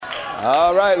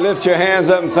All right, lift your hands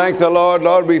up and thank the Lord.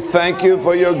 Lord, we thank you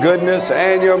for your goodness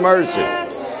and your mercy.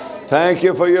 Thank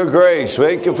you for your grace.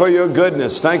 Thank you for your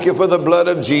goodness. Thank you for the blood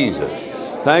of Jesus.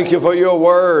 Thank you for your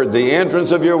word. The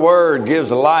entrance of your word gives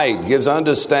light, gives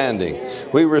understanding.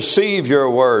 We receive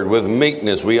your word with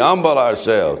meekness. We humble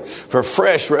ourselves for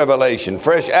fresh revelation,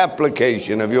 fresh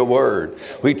application of your word.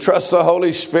 We trust the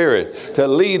Holy Spirit to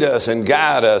lead us and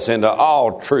guide us into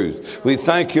all truth. We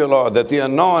thank you, Lord, that the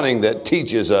anointing that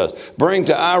teaches us bring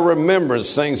to our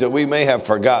remembrance things that we may have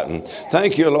forgotten.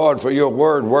 Thank you, Lord, for your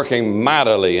word working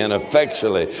mightily and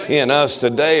effectually in us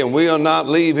today, and we'll not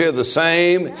leave here the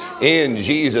same in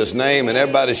Jesus' name. And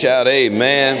everybody shout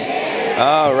amen. Amen.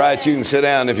 All right, you can sit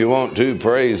down if you want to.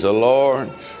 Praise the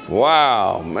Lord.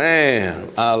 Wow, man,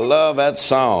 I love that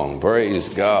song. Praise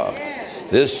God.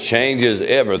 This changes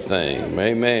everything.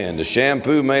 Amen. The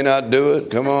shampoo may not do it.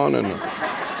 Come on.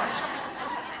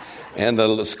 And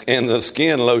the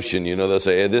skin lotion, you know, they'll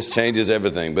say, hey, this changes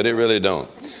everything, but it really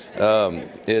don't.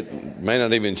 It may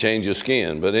not even change your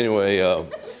skin. But anyway,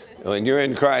 when you're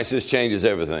in Christ, this changes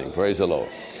everything. Praise the Lord.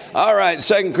 All right,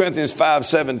 2 Corinthians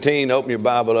 5:17. Open your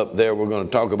Bible up there. We're going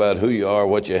to talk about who you are,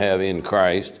 what you have in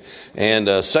Christ. And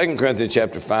 2 Corinthians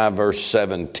chapter 5, verse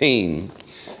 17.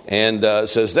 And it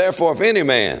says, therefore, if any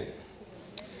man,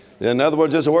 in other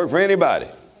words, this will work for anybody,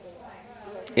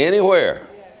 anywhere,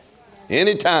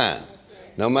 anytime,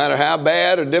 no matter how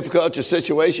bad or difficult your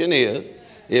situation is,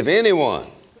 if anyone,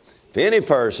 if any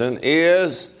person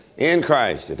is in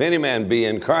Christ, if any man be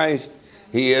in Christ,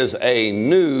 he is a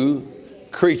new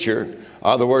creature,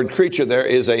 or the word creature there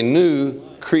is a new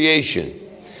creation.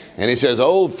 And he says,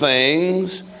 old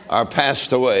things are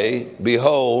passed away.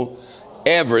 Behold,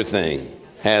 everything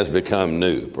has become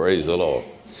new. Praise the Lord.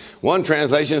 One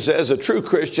translation says, a true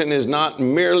Christian is not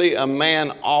merely a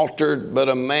man altered, but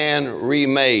a man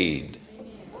remade.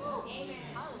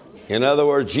 In other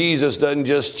words, Jesus doesn't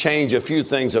just change a few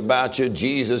things about you.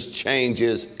 Jesus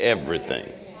changes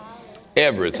everything.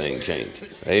 Everything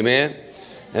changes. Amen.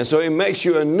 And so he makes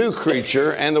you a new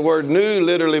creature, and the word new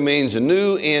literally means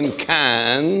new in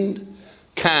kind,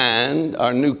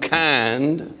 or new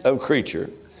kind of creature,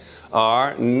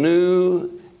 or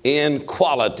new in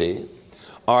quality,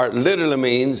 or it literally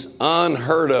means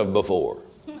unheard of before.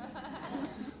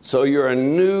 So you're a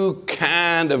new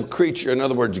kind of creature. In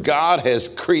other words, God has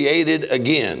created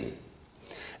again,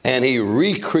 and he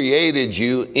recreated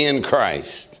you in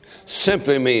Christ,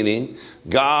 simply meaning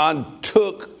God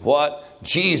took what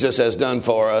Jesus has done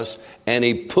for us, and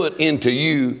he put into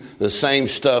you the same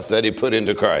stuff that he put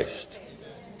into Christ.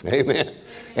 Amen.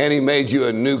 And he made you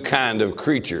a new kind of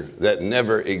creature that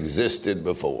never existed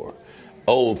before.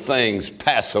 Old things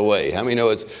pass away. How many know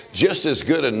it's just as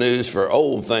good a news for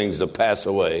old things to pass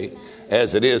away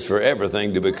as it is for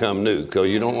everything to become new? Because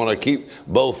you don't want to keep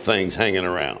both things hanging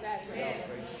around.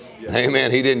 Amen.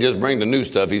 He didn't just bring the new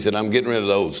stuff. He said, I'm getting rid of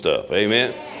the old stuff.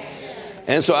 Amen.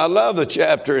 And so I love the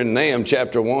chapter in Nahum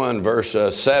chapter 1, verse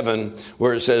 7,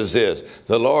 where it says this,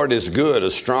 the Lord is good, a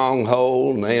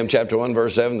stronghold. Nahum chapter 1,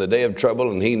 verse 7, the day of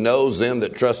trouble, and he knows them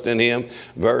that trust in him.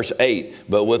 Verse 8,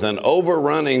 but with an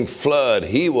overrunning flood,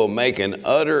 he will make an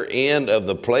utter end of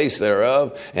the place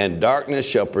thereof, and darkness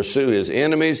shall pursue his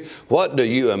enemies. What do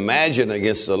you imagine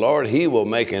against the Lord? He will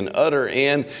make an utter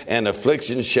end, and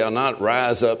affliction shall not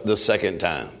rise up the second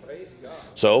time.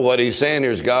 So what he's saying here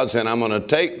is God saying, I'm going to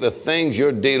take the things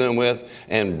you're dealing with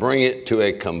and bring it to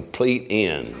a complete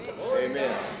end.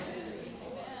 Amen.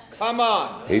 Come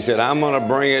on. He said, I'm going to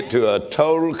bring it to a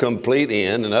total, complete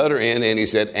end, an utter end. And he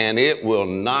said, and it will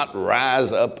not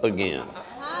rise up again.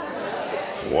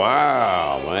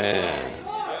 Wow, man.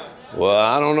 Well,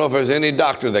 I don't know if there's any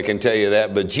doctor that can tell you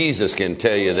that, but Jesus can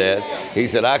tell you that. He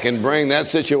said, I can bring that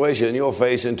situation you're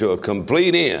facing to a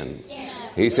complete end.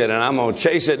 He said, and I'm going to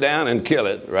chase it down and kill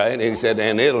it, right? He said,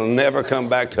 and it'll never come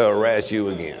back to harass you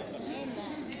again.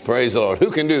 Praise the Lord.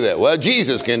 Who can do that? Well,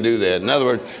 Jesus can do that. In other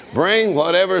words, bring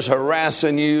whatever's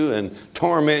harassing you and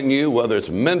tormenting you, whether it's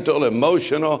mental,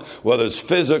 emotional, whether it's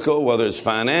physical, whether it's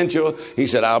financial. He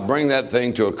said, I'll bring that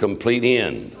thing to a complete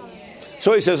end.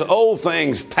 So he says, old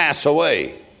things pass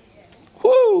away.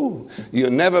 Woo!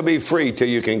 You'll never be free till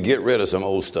you can get rid of some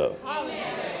old stuff.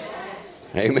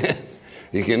 Amen.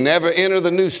 You can never enter the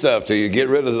new stuff till you get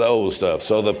rid of the old stuff.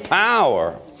 So the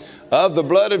power of the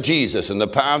blood of Jesus and the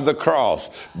power of the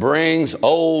cross brings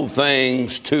old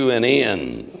things to an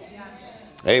end.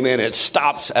 Amen. It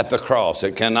stops at the cross.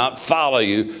 It cannot follow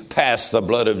you past the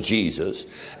blood of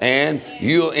Jesus. And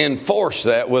you'll enforce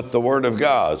that with the word of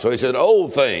God. So he said,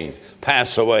 old things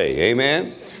pass away.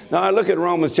 Amen. Now I look at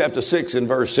Romans chapter 6 and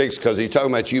verse 6 because he's talking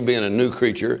about you being a new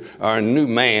creature or a new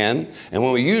man. And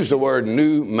when we use the word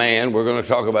new man, we're going to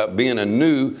talk about being a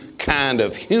new kind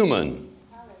of human.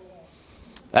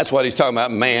 That's what he's talking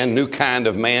about, man, new kind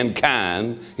of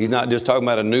mankind. He's not just talking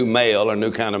about a new male or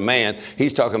new kind of man.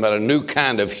 He's talking about a new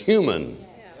kind of human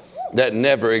that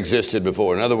never existed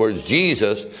before. In other words,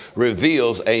 Jesus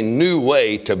reveals a new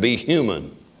way to be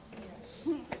human.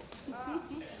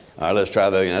 All right, let's try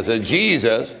that again. I said,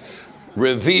 Jesus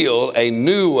revealed a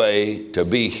new way to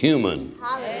be human,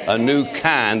 a new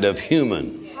kind of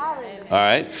human. All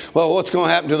right. Well, what's going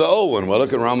to happen to the old one? Well,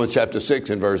 look at Romans chapter 6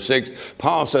 and verse 6.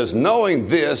 Paul says, knowing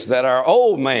this, that our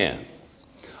old man.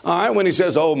 All right. When he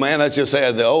says old man, let's just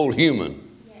say the old human.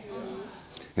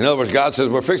 In other words, God says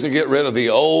we're fixing to get rid of the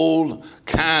old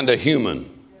kind of human.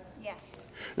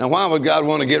 Now, why would God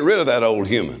want to get rid of that old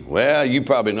human? Well, you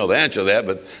probably know the answer to that,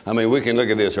 but I mean, we can look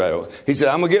at this right away. He said,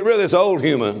 I'm going to get rid of this old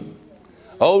human.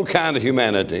 Old kind of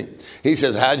humanity. He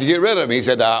says, how'd you get rid of him? He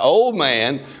said, our old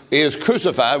man is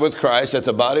crucified with Christ that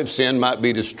the body of sin might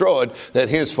be destroyed, that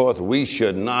henceforth we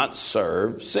should not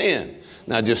serve sin.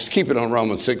 Now just keep it on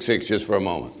Romans 6:6 just for a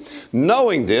moment.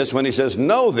 Knowing this, when he says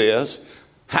know this,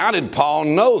 how did Paul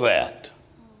know that?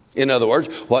 In other words,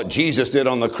 what Jesus did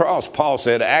on the cross, Paul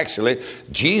said actually,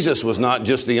 Jesus was not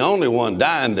just the only one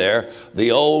dying there. The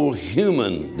old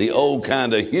human, the old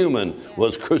kind of human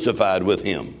was crucified with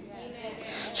him.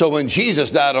 So when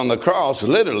Jesus died on the cross,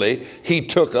 literally, he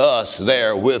took us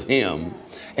there with him,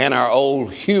 and our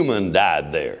old human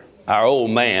died there. Our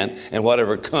old man and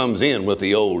whatever comes in with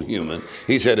the old human,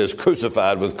 he said, is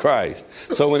crucified with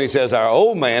Christ. So when he says our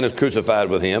old man is crucified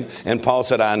with him, and Paul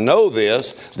said, I know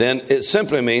this, then it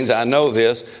simply means I know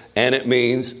this, and it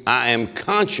means I am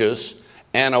conscious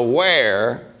and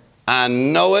aware. I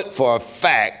know it for a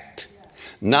fact.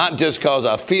 Not just because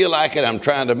I feel like it, I'm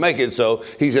trying to make it so.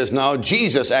 He says, no,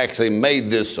 Jesus actually made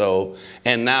this so,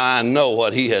 and now I know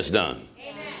what he has done.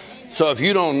 Amen. So if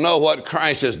you don't know what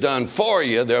Christ has done for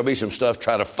you, there'll be some stuff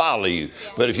try to follow you.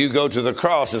 But if you go to the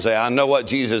cross and say, I know what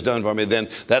Jesus has done for me, then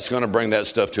that's going to bring that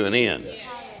stuff to an end. Yeah.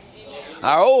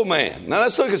 Our old man. Now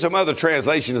let's look at some other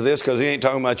translations of this because he ain't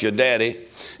talking about your daddy,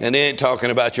 and he ain't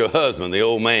talking about your husband, the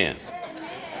old man.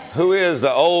 Who is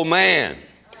the old man?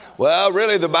 Well,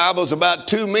 really, the Bible's about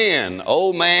two men.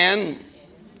 Old man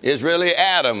is really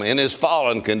Adam in his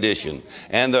fallen condition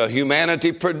and the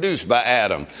humanity produced by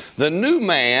Adam. The new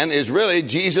man is really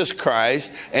Jesus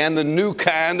Christ and the new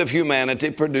kind of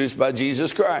humanity produced by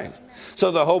Jesus Christ.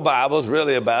 So the whole Bible is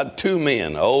really about two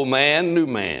men, old man, new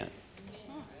man.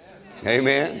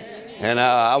 Amen. And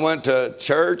I went to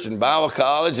church and Bible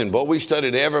college, and boy, we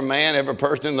studied every man, every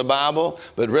person in the Bible.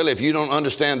 But really, if you don't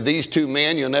understand these two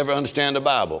men, you'll never understand the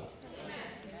Bible.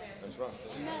 That's right.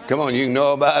 Come on, you can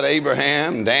know about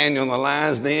Abraham, Daniel in the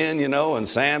lion's den, you know, and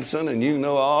Samson, and you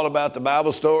know all about the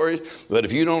Bible stories. But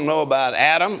if you don't know about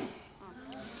Adam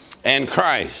and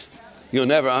Christ, you'll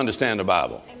never understand the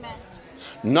Bible. Amen.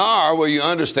 Nor will you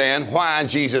understand why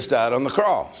Jesus died on the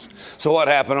cross. So what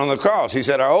happened on the cross? He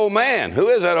said, our old man. Who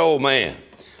is that old man?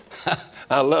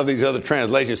 I love these other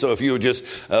translations. So if you would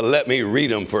just let me read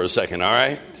them for a second, all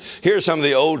right? Here's some of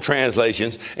the old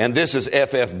translations, and this is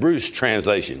F.F. Bruce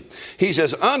translation. He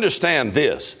says, understand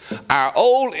this. Our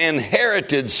old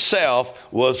inherited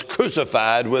self was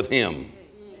crucified with him.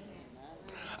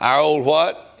 Our old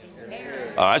what?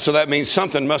 Inherited. All right, so that means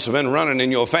something must have been running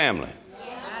in your family.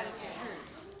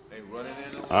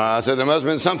 I said, there must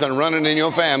have been something running in your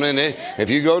family. And if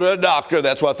you go to a doctor,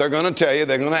 that's what they're going to tell you.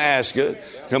 They're going to ask you.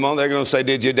 Come on, they're going to say,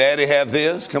 did your daddy have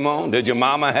this? Come on, did your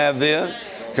mama have this?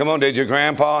 Come on, did your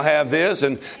grandpa have this?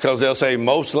 And because they'll say,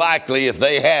 most likely, if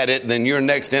they had it, then you're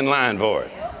next in line for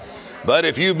it. But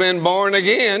if you've been born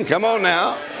again, come on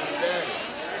now.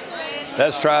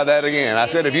 Let's try that again. I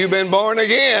said, if you've been born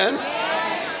again,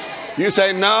 you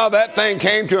say, no, that thing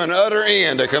came to an utter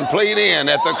end, a complete end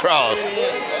at the cross.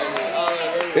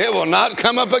 It will not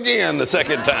come up again the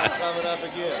second time.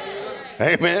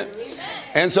 Amen.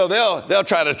 And so they'll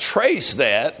try to trace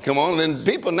that. Come on. Then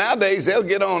people nowadays, they'll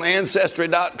get on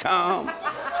Ancestry.com.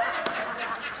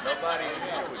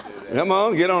 Come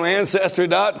on, get on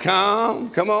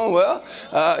Ancestry.com. Come on. Well,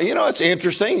 you know, it's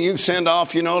interesting. You send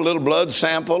off, you know, a little blood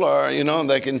sample, or, you know,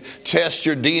 they can test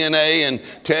your DNA and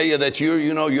tell you that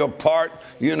you're part,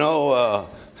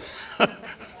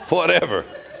 whatever.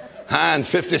 Heinz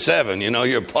 57, you know,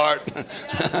 you're part.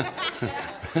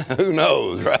 Who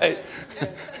knows, right?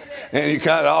 And you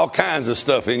got all kinds of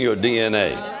stuff in your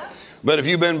DNA. But if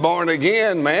you've been born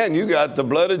again, man, you got the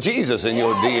blood of Jesus in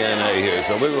your DNA here.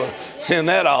 So we will send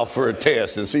that off for a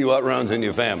test and see what runs in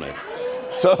your family.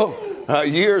 So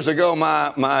Years ago,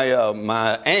 my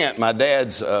aunt, my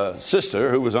dad's sister,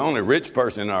 who was the only rich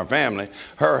person in our family,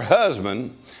 her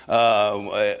husband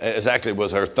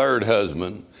was her third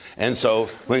husband. And so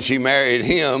when she married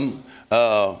him,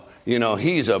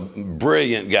 he's a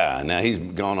brilliant guy. Now, he's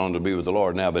gone on to be with the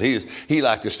Lord now, but he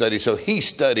liked to study. So he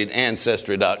studied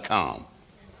Ancestry.com,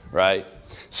 right?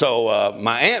 So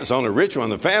my aunt's the only rich one in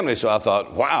the family, so I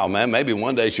thought, wow, man, maybe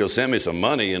one day she'll send me some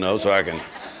money, so I could,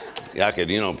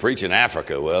 preach in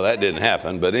Africa. Well, that didn't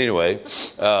happen. But anyway,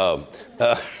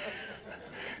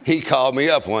 he called me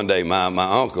up one day, my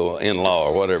uncle-in-law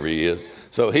or whatever he is.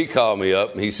 So he called me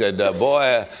up and he said,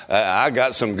 boy, I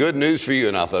got some good news for you.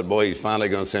 And I thought, boy, he's finally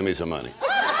going to send me some money.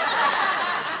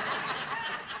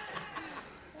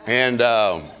 And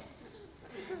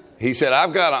he said,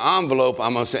 I've got an envelope.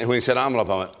 I'm going to send. When he said envelope,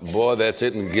 I went, boy, that's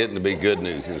it and getting to be good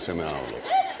news. He sent me an envelope.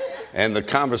 And the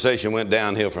conversation went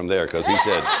downhill from there because he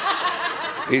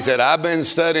said, I've been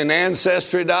studying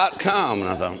Ancestry.com. And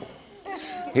I thought,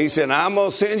 he said, I'm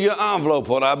going to send you an envelope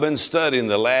what I've been studying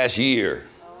the last year.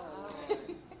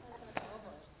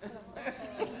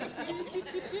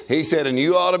 He said, and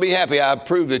you ought to be happy. I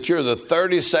proved that you're the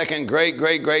 32nd great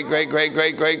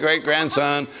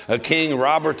grandson of King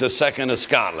Robert II of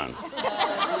Scotland.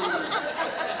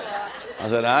 I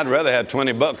said, I'd rather have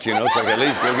 $20, so I could at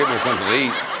least go get me something to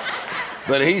eat.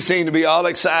 But he seemed to be all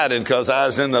excited because I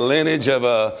was in the lineage of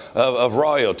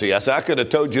royalty. I said, I could have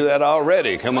told you that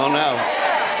already. Come on now.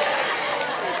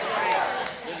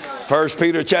 1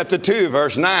 Peter chapter 2,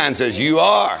 verse 9 says, you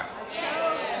are.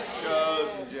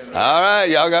 All right,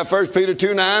 y'all got 1 Peter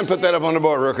 2:9. Put that up on the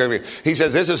board real quickly. He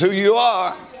says, this is who you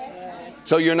are.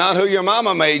 So you're not who your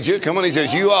mama made you. Come on, he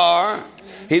says, you are.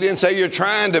 He didn't say you're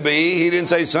trying to be. He didn't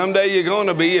say someday you're going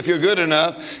to be if you're good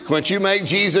enough. Once you make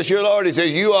Jesus your Lord, he says,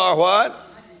 you are what?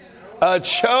 A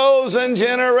chosen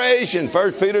generation.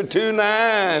 1 Peter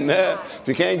 2:9. If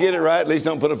you can't get it right, at least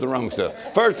don't put up the wrong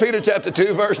stuff. 1 Peter chapter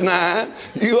 2, verse 9.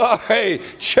 You are a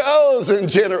chosen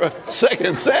generation.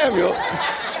 2 Samuel.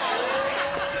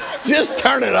 Just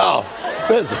turn it off.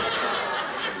 Listen.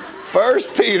 1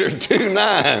 Peter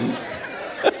 2:9.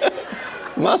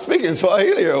 Am I speaking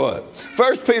Swahili or what?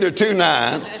 1 Peter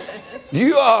 2:9.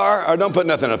 You are, or don't put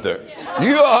nothing up there.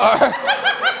 You are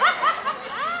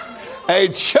a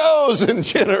chosen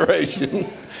generation.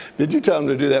 Did you tell them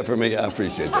to do that for me? I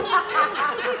appreciate that.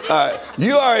 All right.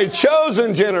 You are a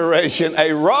chosen generation,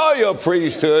 a royal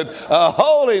priesthood, a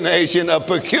holy nation, a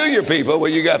peculiar people.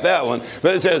 Well, you got that one.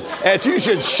 But it says, that you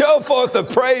should show forth the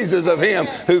praises of him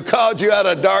who called you out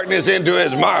of darkness into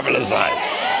his marvelous light.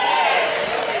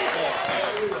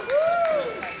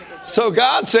 So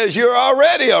God says you're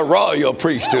already a royal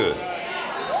priesthood.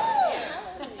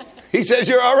 He says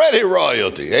you're already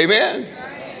royalty. Amen?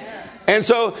 And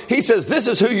so he says this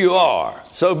is who you are.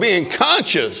 So being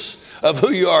conscious of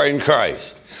who you are in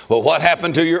Christ. Well, what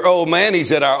happened to your old man? He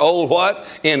said our old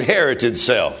what? Inherited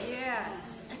self.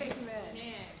 Yes.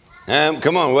 Amen.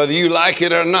 Come on, whether you like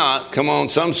it or not, come on,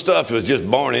 some stuff was just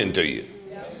born into you.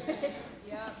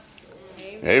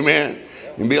 Amen.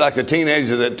 You can be like the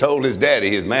teenager that told his daddy,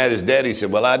 he was mad at his daddy. He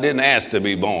said, well, I didn't ask to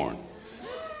be born.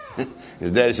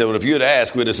 His daddy said, well, if you'd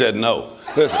asked, we'd have said no.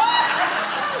 Listen.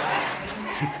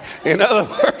 In other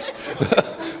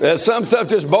words, there's some stuff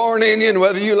just born in you, and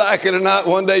whether you like it or not,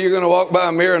 one day you're going to walk by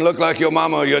a mirror and look like your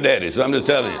mama or your daddy. So I'm just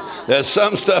telling you, there's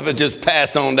some stuff that's just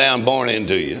passed on down, born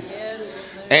into you.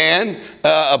 And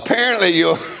apparently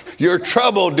your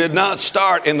trouble did not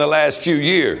start in the last few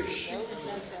years.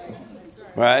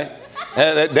 Right?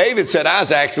 David said, I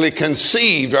was actually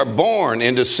conceived or born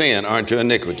into sin or into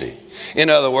iniquity. In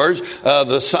other words,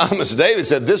 the psalmist David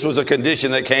said this was a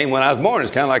condition that came when I was born.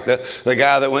 It's kind of like the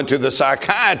guy that went to the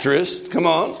psychiatrist. Come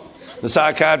on. The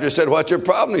psychiatrist said, what's your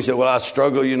problem? He said, well, I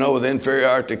struggle, with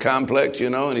inferiority complex,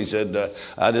 And he said,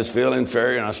 I just feel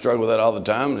inferior and I struggle with that all the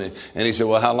time. And he said,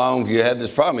 well, how long have you had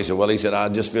this problem? He said, I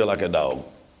just feel like a dog.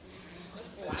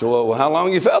 I said, well, how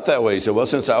long you felt that way? He said, well,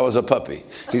 since I was a puppy.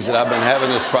 He said, I've been having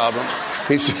this problem.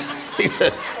 He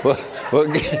said, well,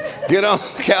 get on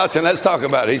the couch and let's talk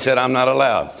about it. He said, I'm not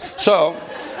allowed. So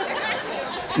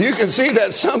you can see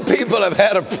that some people have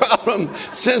had a problem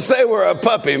since they were a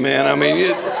puppy, man. I mean,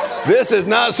 this is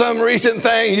not some recent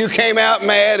thing. You came out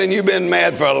mad and you've been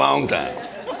mad for a long time.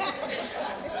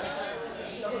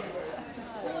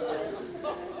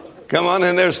 Come on,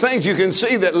 and there's things you can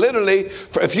see that literally,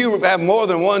 if you have more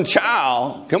than one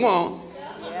child, come on.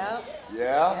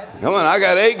 Yeah. Come on, I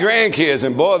got 8 grandkids,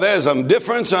 and boy, there's some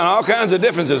difference and all kinds of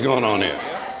differences going on here.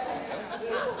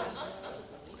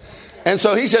 And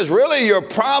so he says, really, your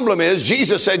problem is,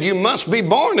 Jesus said you must be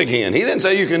born again. He didn't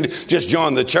say you can just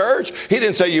join the church. He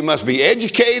didn't say you must be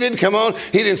educated. Come on.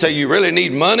 He didn't say you really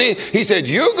need money. He said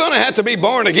you're going to have to be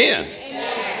born again.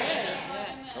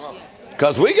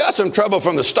 Because we got some trouble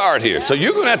from the start here. So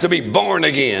you're going to have to be born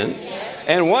again.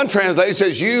 And one translation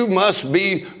says you must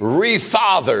be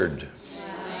refathered.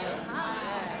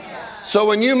 So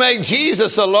when you make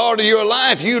Jesus the Lord of your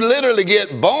life, you literally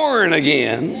get born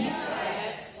again.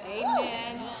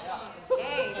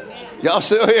 Y'all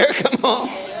still here? Come on.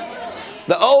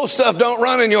 The old stuff don't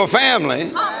run in your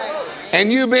family.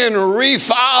 And you've been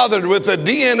refathered with the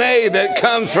DNA that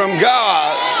comes from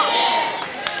God.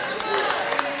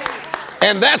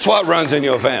 And that's what runs in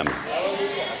your family.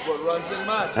 That's what runs in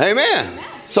mine. Amen.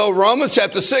 So Romans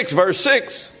chapter 6, verse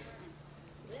 6.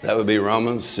 That would be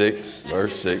Romans 6,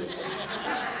 verse 6.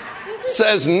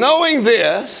 Says, knowing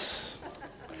this,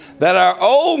 that our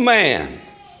old man,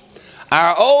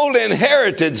 our old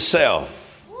inherited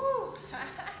self,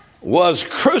 was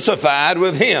crucified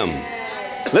with him.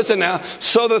 Listen now,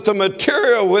 so that the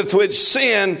material with which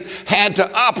sin had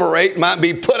to operate might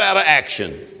be put out of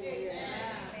action.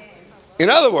 In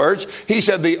other words, he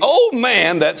said the old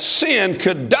man that sin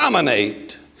could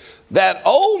dominate, that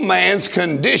old man's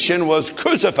condition was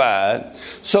crucified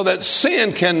so that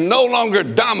sin can no longer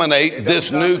dominate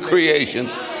this new creation.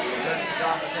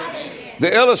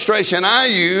 The illustration I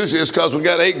use is because we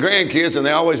got 8 grandkids and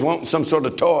they always want some sort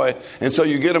of toy. And so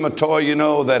you get them a toy, you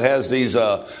know, that has these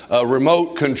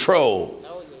remote control,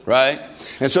 right?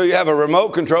 And so you have a remote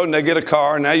control and they get a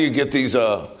car. Now you get these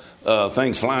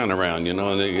things flying around, you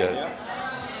know, and they get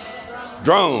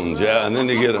drones, yeah, and then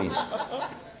you get them.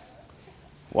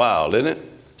 Wow, didn't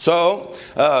it? So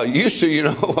used to, you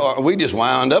know, we just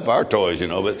wound up our toys, you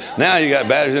know, but now you got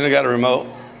batteries and they got a remote.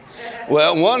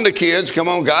 Well, one of the kids,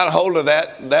 got a hold of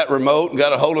that remote and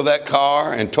got a hold of that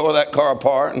car and tore that car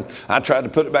apart. And I tried to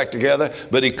put it back together,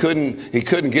 but he couldn't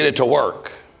get it to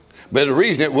work. But the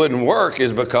reason it wouldn't work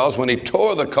is because when he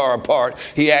tore the car apart,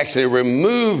 he actually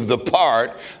removed the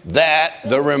part that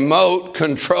the remote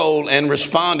controlled and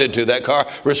responded to. That car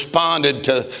responded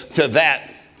to that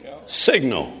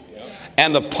signal.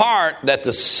 And the part that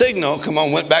the signal,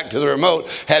 went back to the remote,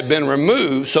 had been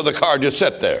removed, so the car just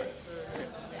sat there.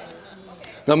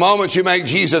 The moment you make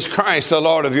Jesus Christ the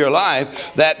Lord of your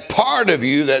life, that part of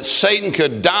you that Satan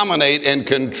could dominate and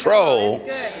control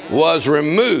was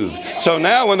removed. So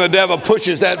now when the devil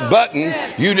pushes that button,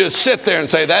 you just sit there and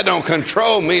say, that don't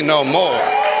control me no more.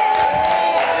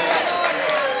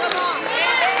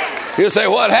 You say,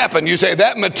 what happened? You say,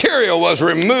 that material was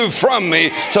removed from me,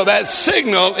 so that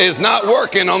signal is not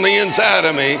working on the inside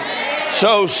of me.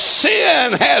 So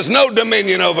sin has no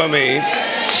dominion over me.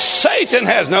 Satan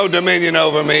has no dominion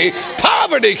over me.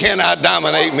 Poverty cannot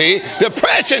dominate me.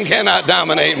 Depression cannot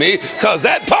dominate me, because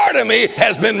that part of me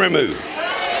has been removed.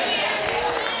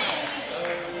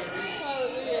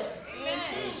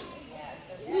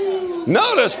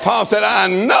 Notice Paul said, I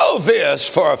know this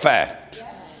for a fact,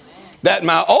 that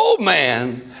my old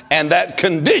man and that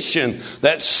condition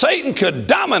that Satan could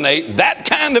dominate that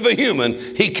kind of a human,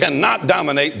 he cannot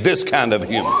dominate this kind of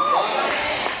human.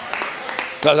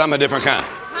 Because I'm a different kind.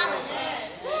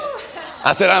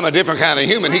 I said I'm a different kind of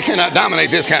human. He cannot dominate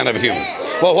this kind of a human.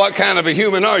 Well, what kind of a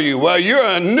human are you? Well, you're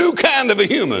a new kind of a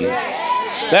human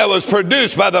that was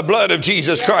produced by the blood of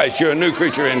Jesus Christ. You're a new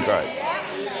creature in Christ.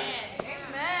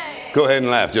 Go ahead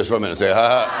and laugh just for a minute. Say,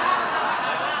 ha ha.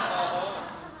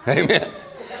 Amen.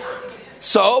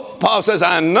 So Paul says,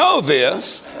 I know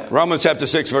this. Romans chapter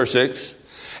 6, verse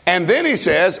 6. And then he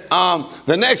says,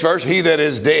 the next verse, he that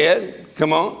is dead,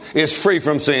 is free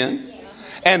from sin.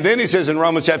 And then he says in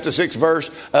Romans chapter 6, verse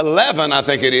 11, I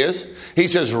think it is, he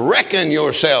says, reckon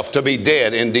yourself to be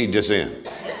dead indeed to sin.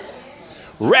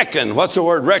 Reckon. What's the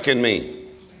word reckon mean?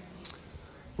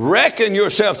 Reckon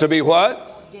yourself to be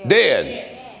what? Dead.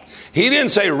 He didn't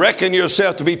say reckon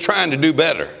yourself to be trying to do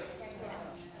better.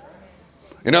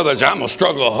 In other words, I'm going to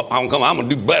struggle. I'm going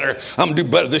to do better. I'm going to do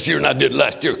better this year than I did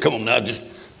last year. Come on now.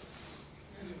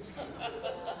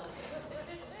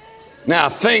 Now,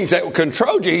 things that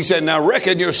controlled you, he said, now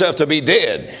reckon yourself to be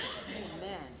dead.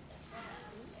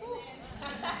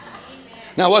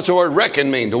 Now, what's the word reckon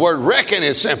mean? The word reckon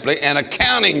is simply an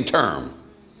accounting term.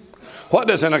 What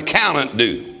does an accountant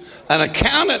do? An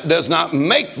accountant does not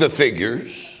make the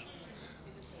figures.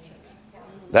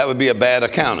 That would be a bad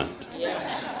accountant.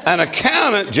 An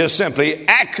accountant just simply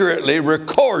accurately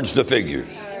records the figures.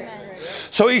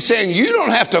 So he's saying you don't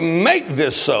have to make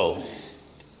this so.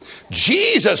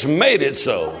 Jesus made it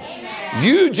so.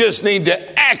 You just need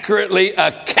to accurately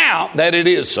account that it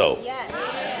is so.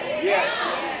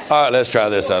 All right, let's try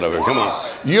this out over here. Come on.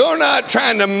 You're not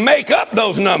trying to make up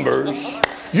those numbers.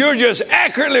 You're just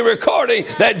accurately recording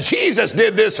that Jesus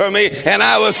did this for me and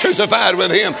I was crucified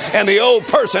with him and the old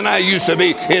person I used to be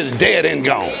is dead and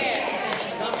gone.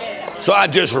 So I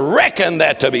just reckon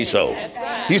that to be so.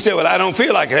 You say, well, I don't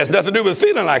feel like it. It has nothing to do with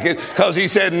feeling like it, because he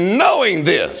said, knowing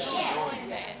this.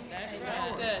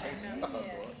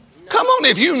 Come on,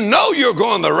 if you know you're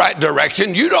going the right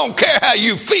direction, you don't care how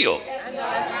you feel.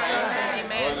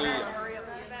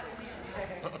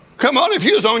 Come on, if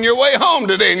you was on your way home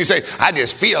today and you say, I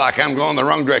just feel like I'm going the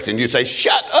wrong direction. You say,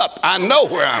 shut up, I know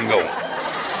where I'm going.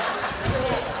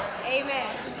 Amen.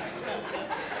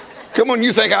 Come on,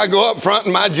 you think I go up front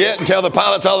in my jet and tell the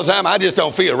pilots all the time, I just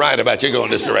don't feel right about you going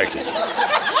this direction.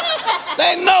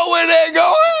 They know where they're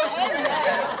going.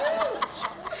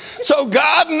 So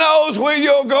God knows where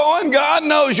you're going. God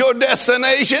knows your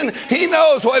destination. He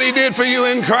knows what he did for you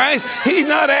in Christ. He's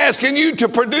not asking you to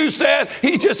produce that.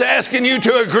 He's just asking you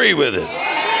to agree with it.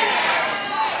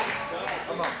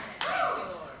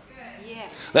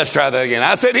 Let's try that again.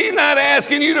 I said he's not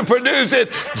asking you to produce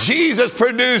it. Jesus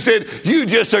produced it. You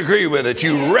just agree with it.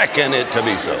 You reckon it to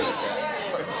be so.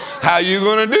 How are you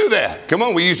going to do that? Come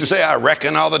on, we used to say, I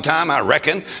reckon all the time. I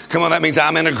reckon. Come on, that means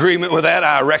I'm in agreement with that.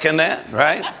 I reckon that,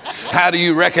 right? How do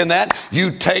you reckon that? You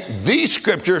take these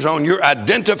scriptures on your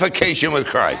identification with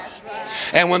Christ.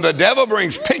 And when the devil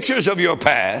brings pictures of your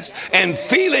past and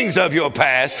feelings of your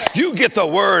past, you get the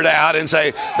word out and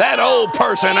say, that old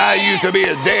person I used to be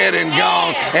is dead and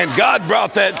gone, and God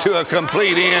brought that to a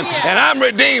complete end, and I'm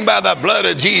redeemed by the blood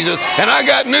of Jesus, and I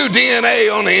got new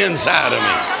DNA on the inside of me.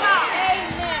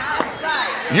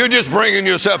 You're just bringing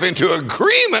yourself into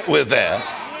agreement with that.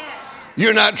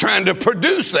 You're not trying to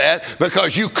produce that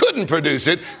because you couldn't produce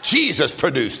it. Jesus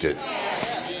produced it.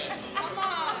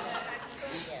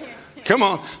 Come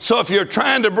on. So if you're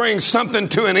trying to bring something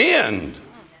to an end,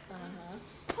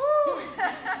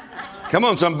 come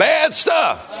on, some bad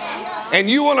stuff, and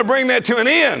you want to bring that to an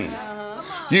end,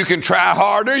 you can try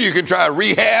harder. You can try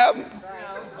rehab.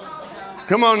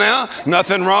 Come on now.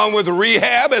 Nothing wrong with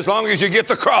rehab as long as you get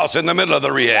the cross in the middle of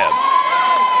the rehab.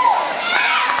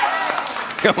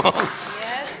 Come on.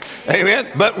 Yes. Amen.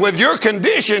 But with your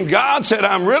condition, God said,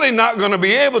 I'm really not going to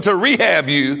be able to rehab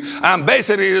you. I'm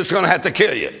basically just going to have to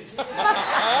kill you.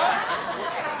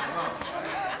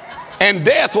 And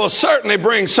death will certainly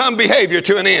bring some behavior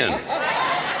to an end.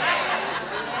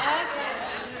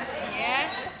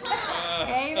 Yes.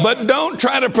 But don't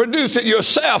try to produce it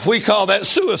yourself. We call that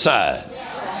suicide.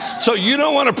 So you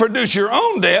don't want to produce your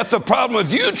own death. The problem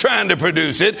with you trying to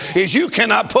produce it is you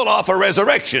cannot pull off a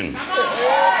resurrection.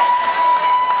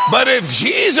 But if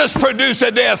Jesus produced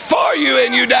a death for you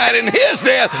and you died in his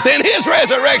death, then his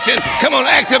resurrection, come on,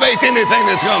 activates anything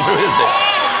that's gone through his death.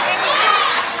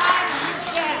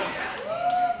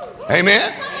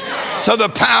 Amen? So the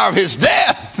power of his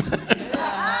death.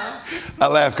 I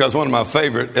laugh because one of my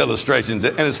favorite illustrations,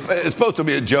 and it's supposed to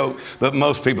be a joke, but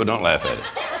most people don't laugh at it.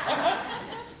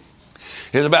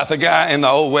 It's about the guy in the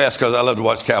Old West, because I love to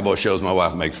watch cowboy shows. My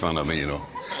wife makes fun of me,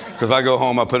 Because if I go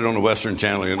home, I put it on the Western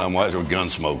Channel, and I'm watching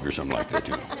Gunsmoke or something like that,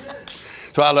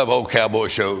 So I love old cowboy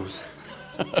shows.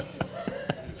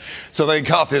 So they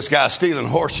caught this guy stealing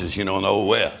horses, in the Old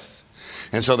West.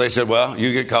 And so they said, well,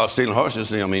 you get caught stealing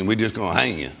horses, we just going to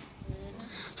hang you.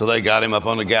 So they got him up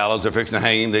on the gallows. They're fixing to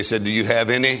hang him. They said, do you have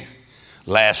any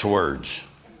last words?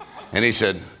 And he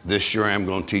said, this sure am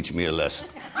going to teach me a lesson.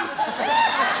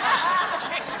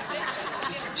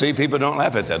 See, people don't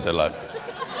laugh at that. They're like,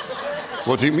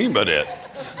 what do you mean by that?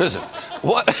 Listen,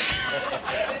 what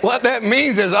that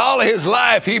means is all of his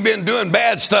life he'd been doing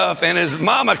bad stuff, and his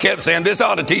mama kept saying, this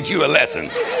ought to teach you a lesson.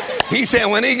 He said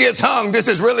when he gets hung, this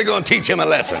is really going to teach him a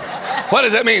lesson. What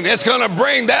does that mean? It's going to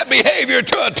bring that behavior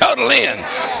to a total end.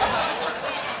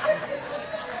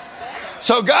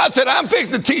 So God said, I'm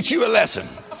fixing to teach you a lesson.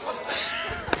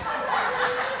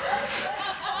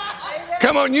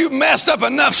 Come on, you messed up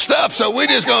enough stuff, so we're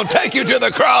just going to take you to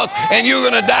the cross and you're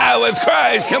going to die with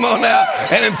Christ. Come on now.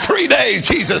 And in 3 days,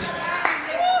 Jesus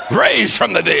raised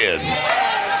from the dead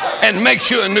and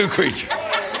makes you a new creature.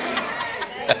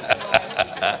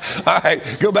 All right,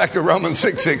 go back to Romans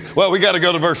 6:6. Well, we got to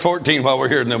go to verse 14 while we're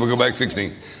here, and then we'll go back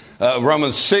 16.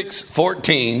 Romans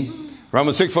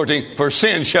 6:14. For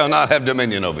sin shall not have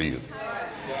dominion over you.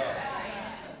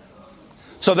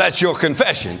 So that's your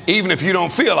confession, even if you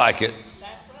don't feel like it.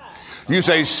 You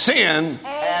say, sin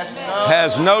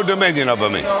has no dominion over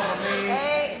me.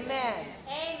 Amen.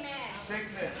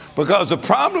 Because the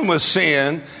problem with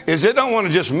sin is it don't want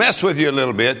to just mess with you a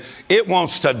little bit. It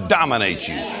wants to dominate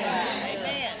you.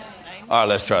 All right,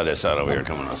 let's try this out over here.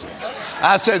 Come on.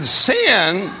 I said,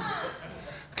 sin,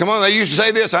 come on, they used to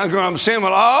say this. Sin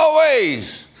will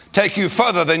always take you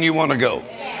further than you want to go.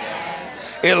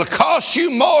 It'll cost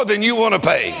you more than you want to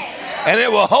pay. And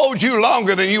it will hold you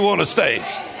longer than you want to stay.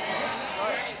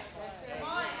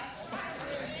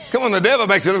 Come on, the devil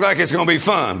makes it look like it's going to be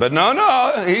fun. But no,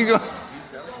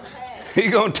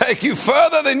 he's going to take you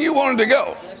further than you wanted to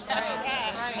go. It's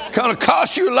going to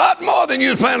cost you a lot more than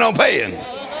you was planning on paying.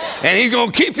 And he's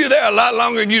going to keep you there a lot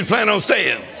longer than you was planning on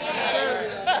staying.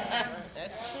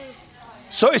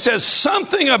 So he says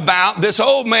something about this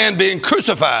old man being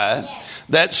crucified,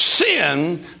 that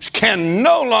sin can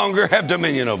no longer have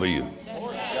dominion over you.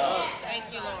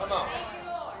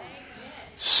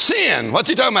 Sin, what's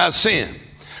he talking about?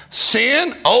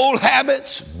 Sin, old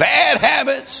habits, bad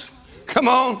habits, come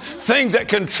on, things that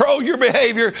control your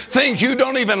behavior, things you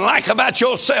don't even like about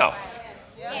yourself.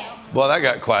 Boy, that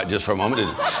got quiet just for a moment,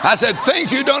 didn't it? I said,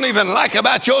 things you don't even like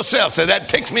about yourself. So that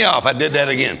ticks me off. I did that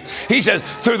again. He says,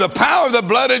 through the power of the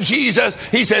blood of Jesus,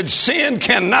 he said, sin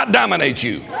cannot dominate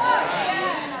you.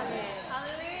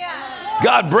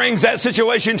 God brings that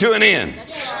situation to an end.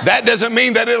 That doesn't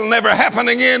mean that it'll never happen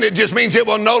again. It just means it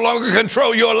will no longer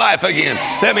control your life again.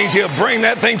 That means he'll bring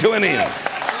that thing to an end.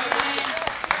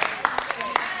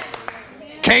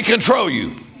 Can't control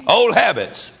you. Old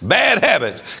habits, bad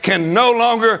habits can no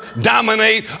longer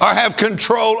dominate or have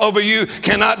control over you,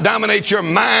 cannot dominate your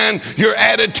mind, your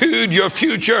attitude, your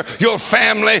future, your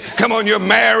family, come on, your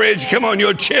marriage, come on,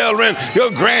 your children,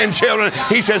 your grandchildren.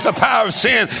 He says the power of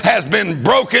sin has been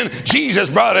broken. Jesus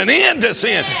brought an end to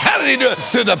sin. How did he do it?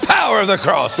 Through the power of the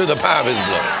cross, through the power of his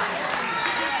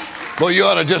blood. Well, you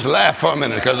ought to just laugh for a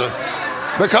minute because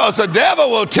the devil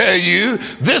will tell you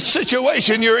this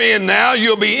situation you're in now,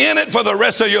 you'll be in it for the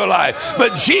rest of your life.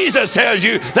 But Jesus tells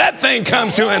you that thing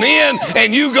comes to an end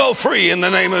and you go free in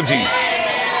the name of Jesus.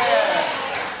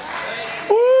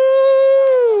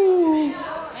 Woo.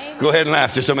 Go ahead and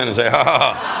laugh just a minute and say, ha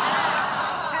ha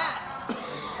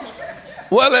ha.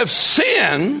 Well, if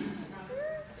sin,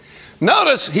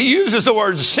 notice he uses the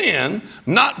word sin,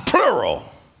 not plural.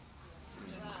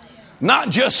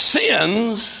 Not just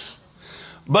sins,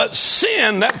 but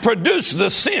sin that produced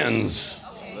the sins.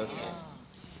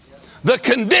 The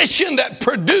condition that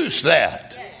produced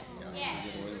that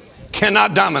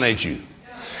cannot dominate you.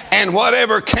 And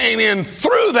whatever came in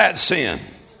through that sin.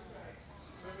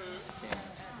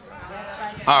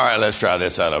 All right, let's try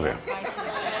this out over here.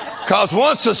 Because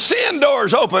once the sin door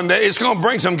is open, it's going to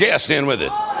bring some guests in with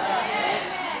it.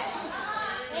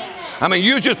 I mean,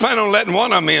 you just plan on letting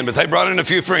one of them in, but they brought in a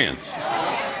few friends.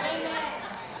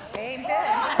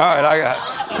 All right,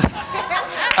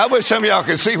 I wish some of y'all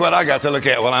could see what I got to look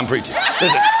at while I'm preaching.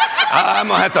 Listen, I'm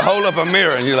going to have to hold up a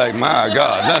mirror and you're like, my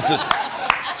God. That's just,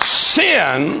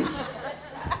 sin,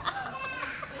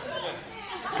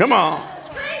 come on,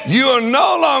 you are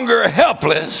no longer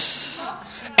helpless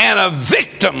and a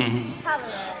victim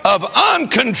of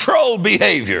uncontrolled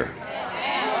behavior.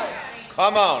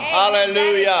 Come on,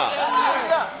 hallelujah.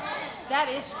 That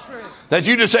is true. That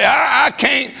you just say, I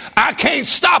can't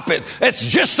stop it. It's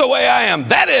just the way I am.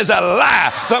 That is a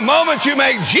lie. The moment you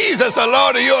make Jesus the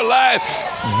Lord of your life,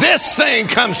 this thing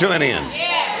comes to an end.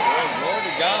 Glory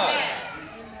to God.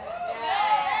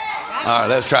 All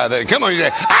right, let's try that. Come on, you say,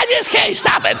 I just can't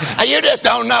stop it. You just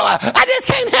don't know. I just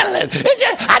can't handle it.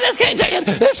 I just can't take it.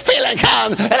 This feeling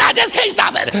comes, and I just can't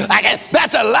stop it.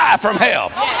 That's a lie from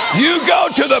hell. You go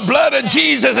to the blood of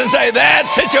Jesus and say, that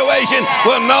situation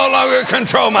will no longer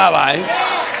control my life.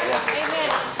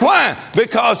 Why?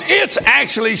 Because it's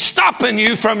actually stopping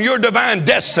you from your divine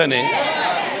destiny.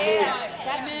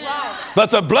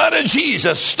 But the blood of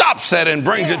Jesus stops that and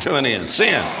brings it to an end.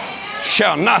 Sin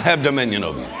shall not have dominion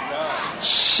over you.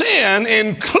 Sin,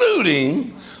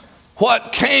 including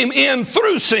what came in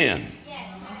through sin.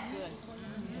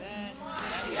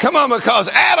 Come on, because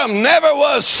Adam never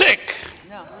was sick.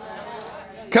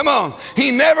 Come on, he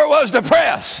never was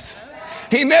depressed.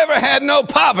 He never had no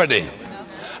poverty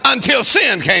until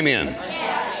sin came in.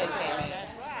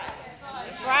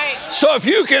 So if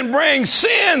you can bring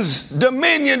sin's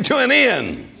dominion to an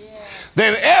end,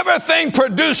 then everything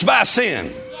produced by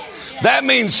sin, that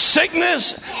means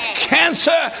sickness,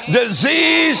 cancer,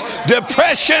 disease,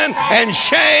 depression, and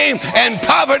shame, and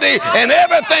poverty, and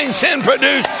everything sin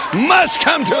produced must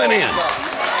come to an end.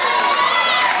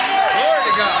 Glory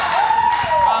to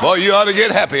God. Boy, you ought to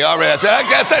get happy already. I said,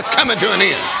 that's coming to an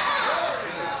end.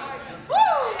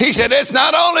 He said, it's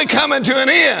not only coming to an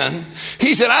end,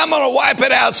 he said, I'm going to wipe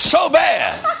it out so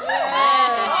bad,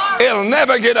 it'll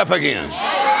never get up again.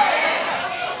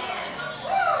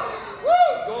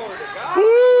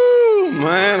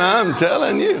 Man, I'm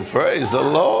telling you, praise the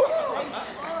Lord.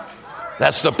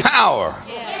 That's the power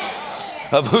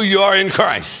of who you are in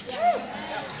Christ.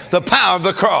 The power of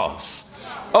the cross.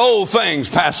 Old things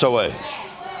pass away.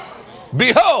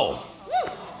 Behold,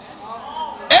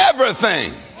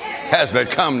 everything has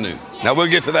become new. Now we'll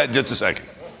get to that in just a second.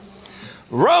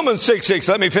 Romans 6:6.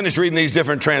 Let me finish reading these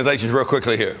different translations real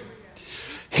quickly here.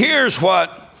 Here's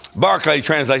what Barclay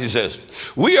translation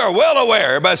says. We are well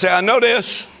aware. Everybody say, I know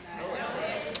this.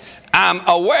 I'm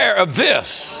aware of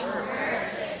this.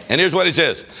 And here's what he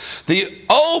says. The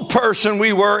old person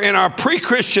we were in our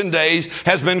pre-Christian days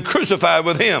has been crucified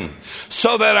with him,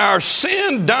 so that our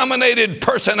sin-dominated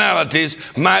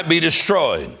personalities might be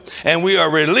destroyed, and we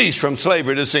are released from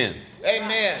slavery to sin.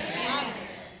 Amen.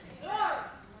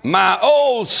 My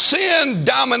old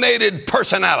sin-dominated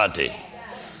personality.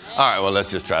 All right, well,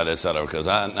 let's just try this out because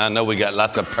I know we got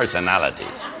lots of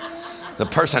personalities. The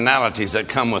personalities that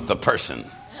come with the person.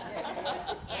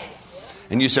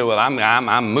 And you say, well,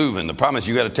 I'm moving. The problem is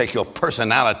you got to take your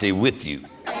personality with you.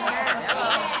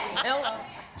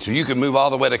 So you can move all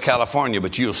the way to California,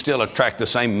 but you'll still attract the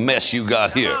same mess you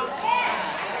got here.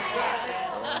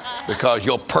 Because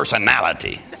your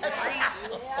personality.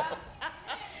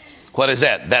 What is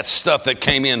that? That's stuff that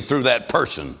came in through that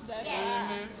person.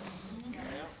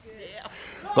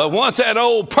 But once that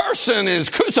old person is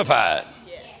crucified,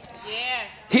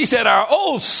 he said our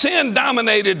old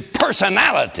sin-dominated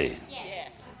personality.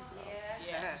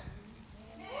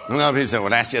 A lot of people say, well,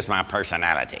 that's just my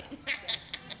personality.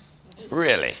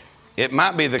 Really? It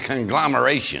might be the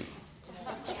conglomeration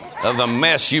of the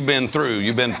mess you've been through.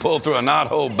 You've been pulled through a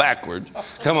knothole backwards.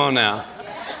 Come on now.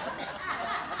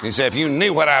 He said, if you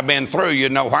knew what I've been through,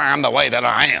 you'd know why I'm the way that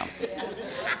I am.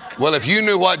 Well, if you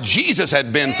knew what Jesus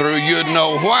had been through, you'd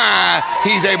know why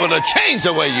he's able to change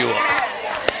the way you are.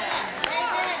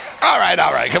 All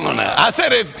right, come on now. I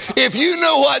said if you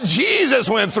knew what Jesus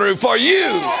went through for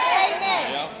you,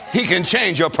 he can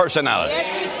change your personality.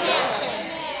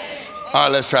 All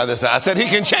right, let's try this out. I said he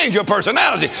can change your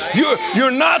personality.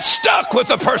 You're not stuck with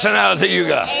the personality you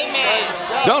got.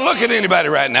 Don't look at anybody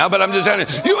right now, but I'm just telling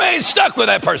you, you ain't stuck with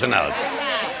that personality.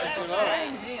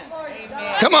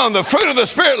 Come on, the fruit of the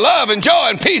Spirit, love and joy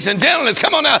and peace and gentleness.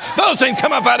 Come on now, those things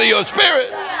come up out of your spirit.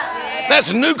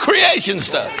 That's new creation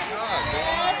stuff.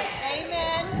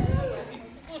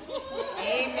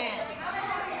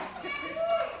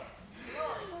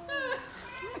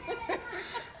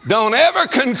 Don't ever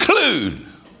conclude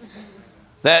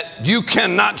that you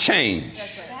cannot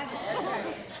change.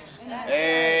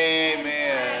 Amen.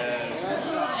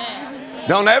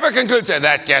 Don't ever conclude that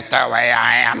that's just the way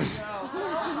I am.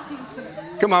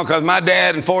 Come on, because my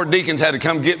dad and 4 deacons had to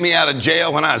come get me out of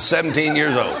jail when I was 17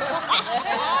 years old.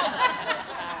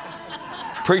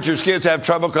 Preachers' kids have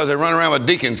trouble because they run around with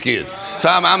deacons' kids. So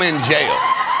I'm in jail.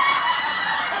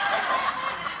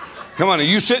 Come on,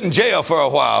 you sit in jail for a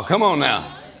while. Come on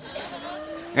now.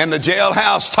 And the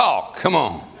jailhouse talk. Come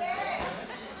on.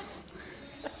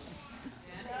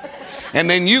 And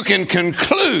then you can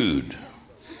conclude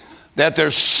that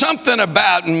there's something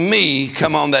about me,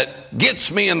 come on, that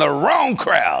gets me in the wrong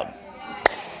crowd.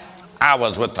 I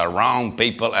was with the wrong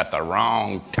people at the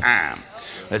wrong time.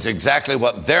 That's exactly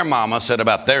what their mama said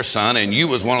about their son, and you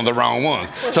was one of the wrong ones.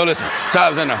 So listen, so I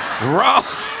was in the wrong...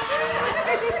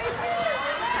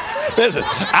 Listen,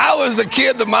 I was the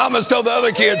kid the mamas told the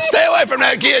other kids, stay away from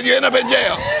that kid, you end up in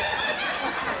jail.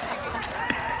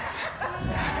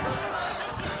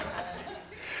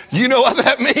 You know what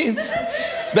that means?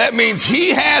 That means he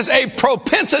has a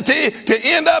propensity to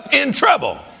end up in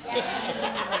trouble.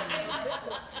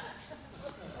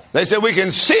 They said, we can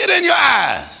see it in your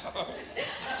eyes.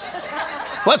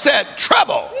 What's that?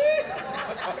 Trouble.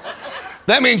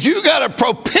 That means you got a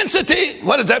propensity.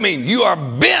 What does that mean? You are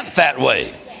bent that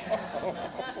way.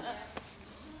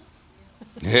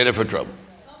 You're headed for trouble.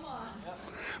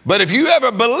 But if you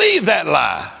ever believe that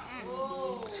lie,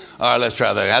 all right, let's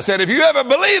try that. I said, if you ever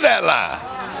believe that lie,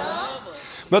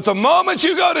 but the moment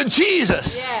you go to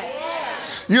Jesus,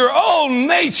 your old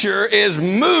nature is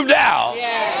moved out.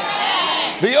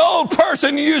 The old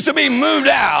person used to be moved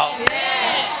out.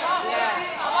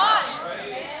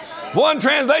 One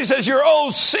translation says your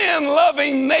old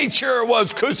sin-loving nature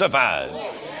was crucified.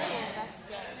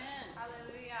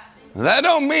 That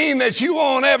don't mean that you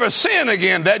won't ever sin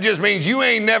again. That just means you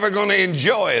ain't never going to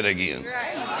enjoy it again.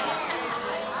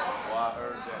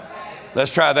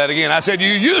 Let's try that again. I said you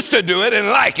used to do it and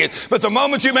like it, but the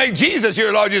moment you make Jesus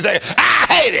your Lord, you say, I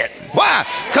hate it. Why?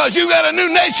 Because you got a new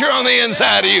nature on the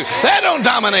inside of you. That don't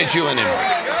dominate you anymore.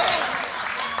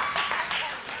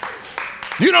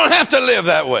 You don't have to live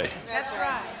that way. That's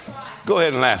right. Go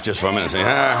ahead and laugh just for a minute.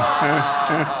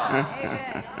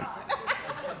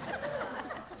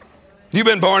 You've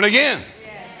been born again.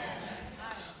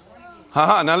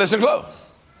 Now listen close.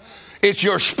 It's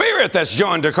your spirit that's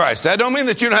joined to Christ. That don't mean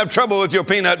that you don't have trouble with your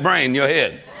peanut brain, your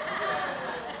head.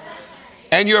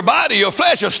 And your body, your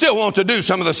flesh will still want to do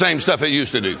some of the same stuff it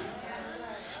used to do.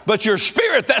 But your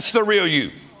spirit, that's the real you.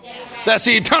 That's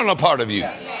the eternal part of you.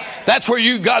 That's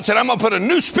where God said, I'm going to put a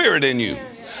new spirit in you.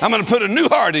 I'm going to put a new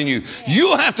heart in you.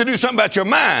 You'll have to do something about your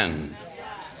mind.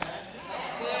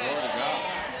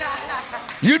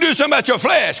 You do something about your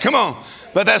flesh. Come on.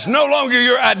 But that's no longer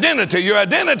your identity. Your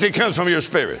identity comes from your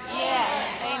spirit.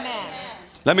 Yes. Amen.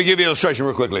 Let me give you an illustration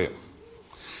real quickly.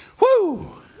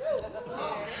 Woo!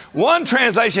 One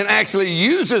translation actually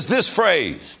uses this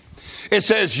phrase. It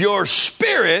says, your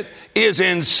spirit is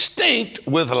instinct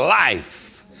with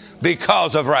life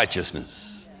because of righteousness.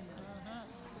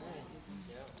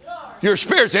 Your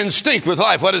spirit's instinct with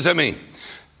life. What does that mean?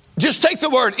 Just take the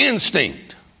word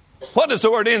instinct. What does the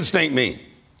word instinct mean?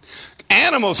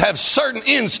 Animals have certain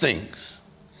instincts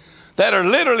that are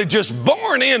literally just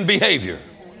born in behavior.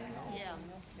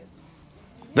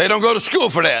 They don't go to school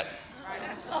for that.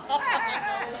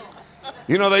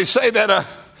 You know, they say that a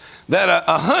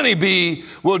honeybee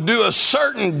will do a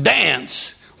certain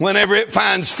dance whenever it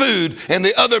finds food, and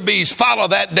the other bees follow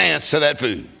that dance to that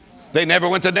food. They never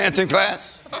went to dancing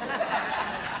class.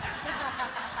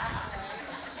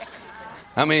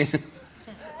 I mean,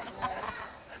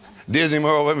 Disney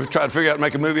World tried to figure out how to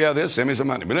make a movie out of this. Send me some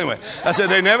money. But anyway, I said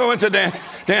they never went to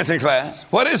dancing class.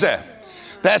 What is that?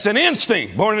 That's an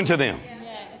instinct born into them.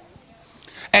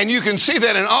 And you can see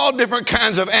that in all different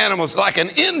kinds of animals, like an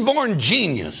inborn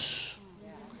genius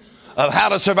of how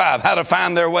to survive, how to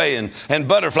find their way. And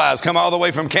butterflies come all the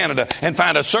way from Canada and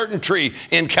find a certain tree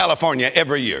in California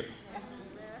every year.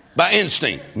 By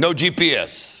instinct, no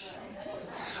GPS.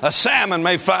 A salmon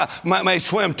may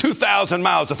swim 2,000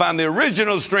 miles to find the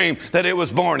original stream that it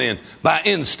was born in by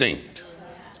instinct.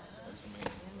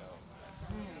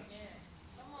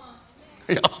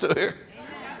 Y'all still here?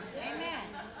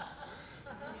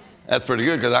 That's pretty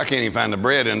good because I can't even find the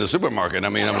bread in the supermarket. I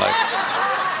mean, I'm like,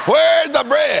 where's the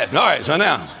bread? All right, so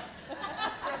now,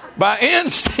 by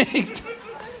instinct,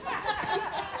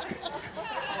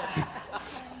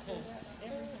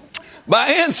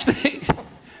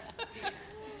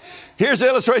 here's the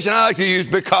illustration I like to use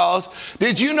because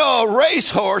did you know a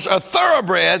racehorse, a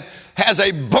thoroughbred, has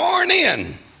a born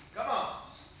in? Come on.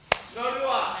 So do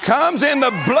I. Comes in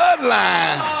the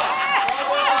bloodline.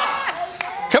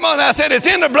 Come on, I said it's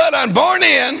in the bloodline, born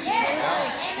in.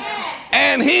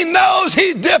 And he knows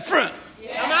he's different.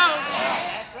 Come on.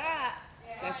 That's right.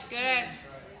 That's good.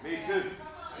 Me too.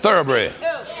 Thoroughbred.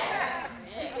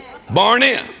 Born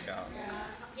in.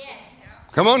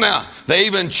 Come on now. They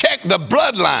even check the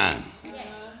bloodline.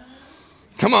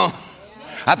 Come on.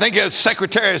 I think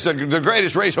Secretariat's the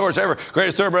greatest racehorse ever,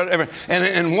 greatest thoroughbred ever. And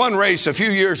in one race a few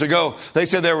years ago, they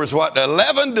said there was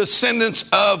 11 descendants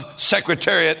of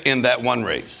Secretariat in that one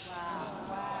race.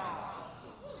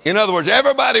 In other words,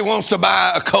 everybody wants to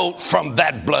buy a colt from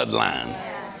that bloodline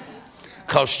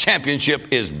because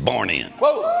championship is born in.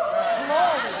 Whoa.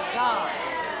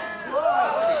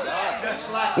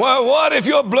 Well, what if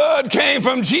your blood came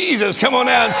from Jesus? Come on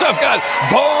now, and stuff got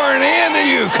born into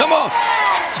you. Come on.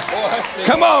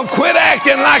 Come on, quit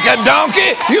acting like a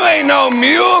donkey. You ain't no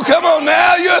mule. Come on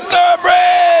now, you're a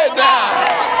thoroughbred now.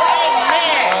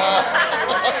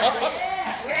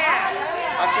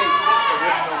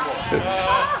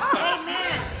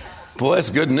 Boy, that's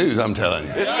good news, I'm telling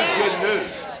you. This is good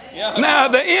news. Now,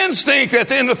 the instinct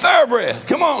that's in the thoroughbred,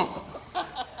 come on.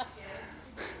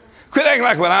 Quit acting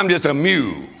like, well, I'm just a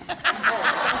mule.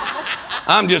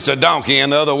 I'm just a donkey,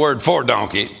 and the other word for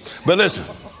donkey. But listen,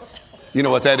 you know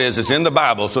what that is? It's in the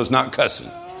Bible, so it's not cussing.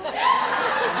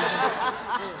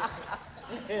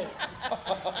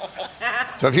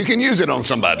 So if you can use it on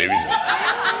somebody,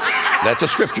 that's a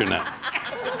scripture now.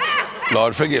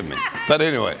 Lord, forgive me. But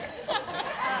anyway.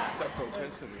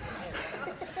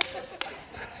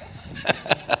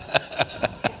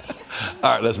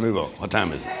 All right, let's move on. What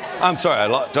time is it? I'm sorry, I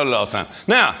totally lost time.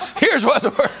 Now, here's what the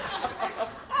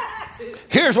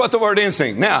word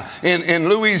instinct. Now, in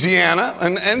Louisiana,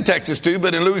 and Texas too,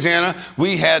 but in Louisiana,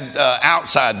 we had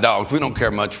outside dogs. We don't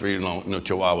care much for,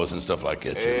 chihuahuas and stuff like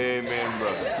that. Too. Amen,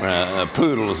 brother.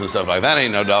 Poodles and stuff like that. That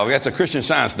ain't no dog. That's a Christian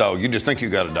Science dog. You just think you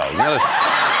got a dog. Now,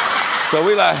 so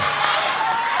we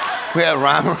had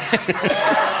rhyme.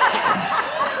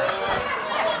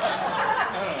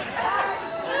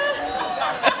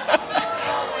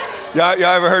 Y'all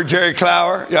ever heard Jerry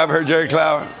Clower? Y'all ever heard Jerry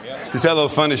Clower? Just tell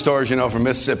those funny stories, from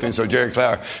Mississippi. And so Jerry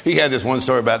Clower, he had this one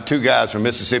story about two guys from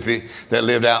Mississippi that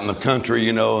lived out in the country,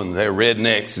 and they're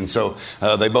rednecks. And so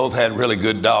they both had really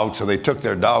good dogs. So they took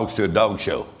their dogs to a dog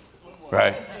show,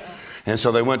 right? And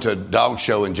so they went to a dog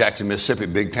show in Jackson,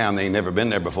 Mississippi, big town. They ain't never been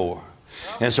there before.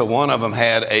 And so one of them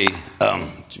had a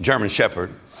German Shepherd,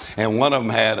 and one of them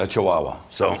had a Chihuahua.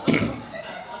 So,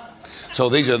 so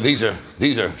these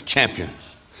are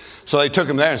champions. So they took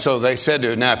him there, and so they said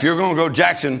to him, now, if you're going to go to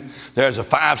Jackson, there's a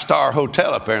 5-star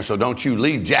hotel up there, and so don't you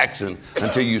leave Jackson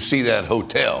until you see that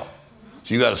hotel.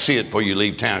 So you got to see it before you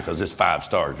leave town, because it's 5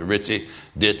 stars. Ritzy,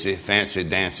 ditzy, fancy,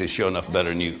 dancy, sure enough better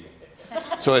than you.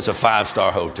 So it's a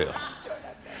 5-star hotel.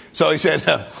 So he said,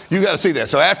 you got to see that.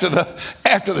 So after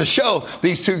the show,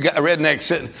 these two rednecks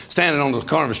standing on the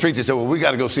corner of the street, they said, well, we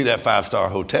got to go see that 5-star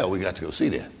hotel. We got to go see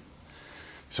that.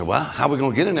 So, well, how are we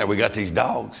going to get in there? We got these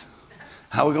dogs.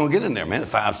 How are we going to get in there, man?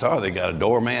 It's 5-star. They got a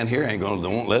doorman here. They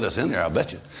won't let us in there, I'll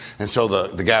bet you. And so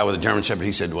the guy with the German Shepherd,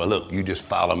 he said, well, look, you just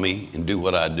follow me and do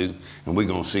what I do, and we're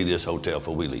going to see this hotel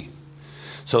before we leave.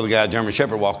 So the guy, German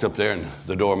Shepherd, walked up there, and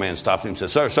the doorman stopped him and said,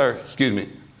 sir, excuse me.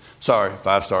 Sorry,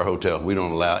 5-star hotel. We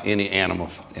don't allow any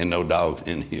animals and no dogs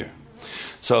in here.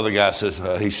 So the guy says,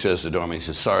 he says to the doorman, he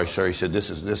says, sorry, sir. He said,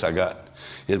 this I got.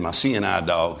 It's my CNI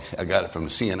dog. I got it from the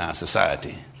CNI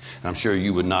Society. And I'm sure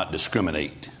you would not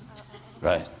discriminate.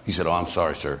 Right? He said, oh, I'm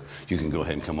sorry, sir. You can go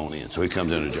ahead and come on in. So he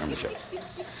comes in, a German Shepherd.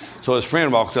 So his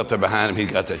friend walks up there behind him. He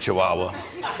got that Chihuahua.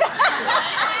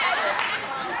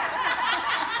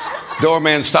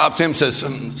 Doorman stops him, says,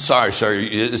 sorry, sir,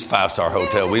 it's 5-star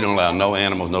hotel. We don't allow no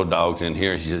animals, no dogs in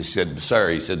here. He said,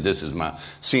 sir, he said, this is my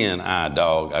CNI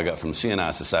dog I got from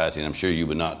CNI Society, and I'm sure you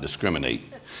would not discriminate.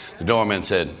 The doorman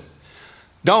said,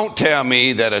 don't tell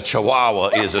me that a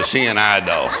Chihuahua is a CNI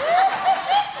dog.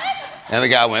 And the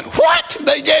guy went, what?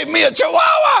 They gave me a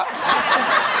Chihuahua?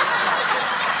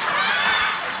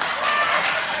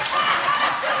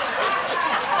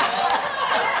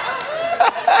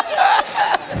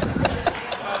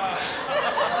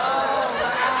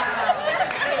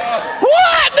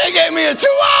 What? They gave me a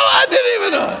Chihuahua? I didn't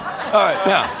even know it. All right,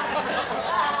 now,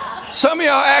 some of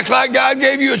y'all act like God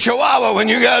gave you a Chihuahua when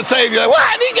you got saved. You're like,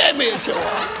 what? He gave me a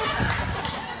Chihuahua.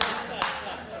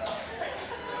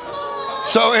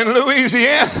 So in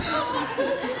Louisiana,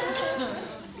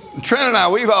 Trent and I,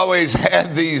 we've always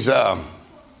had these, we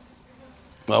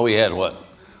had what?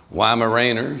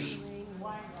 Weimaraners.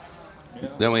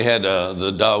 Then we had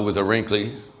the dog with the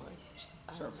wrinkly.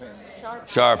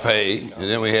 Shar-Pei. And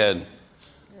then we had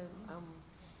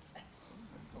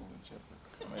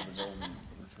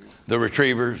the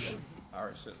retrievers.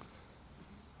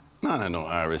 No, no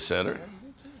Irish setter.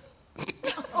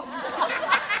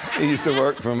 He used to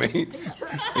work for me.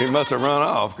 He must have run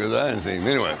off because I didn't see him.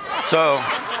 Anyway, so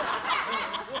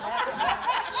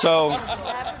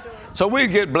we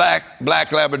get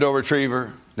black Labrador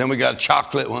Retriever. Then we got a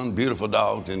chocolate one, beautiful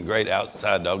dogs, and great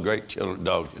outside dog, great children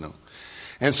dogs,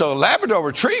 And so Labrador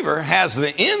Retriever has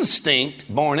the instinct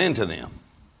born into them,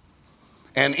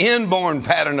 an inborn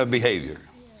pattern of behavior,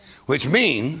 which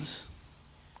means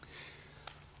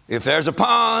if there's a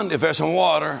pond, if there's some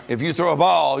water, if you throw a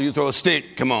ball, you throw a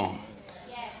stick, come on.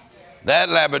 That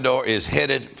Labrador is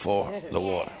headed for the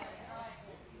water.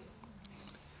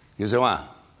 You say, why?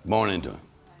 Born into it.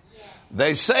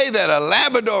 They say that a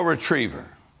Labrador Retriever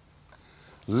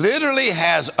literally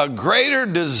has a greater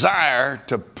desire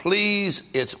to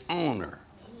please its owner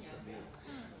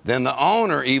than the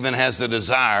owner even has the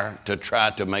desire to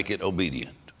try to make it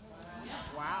obedient.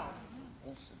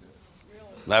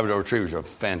 Labrador Retrievers are a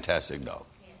fantastic dog.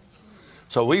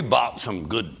 So we bought some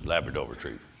good Labrador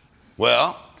Retrievers.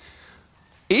 Well,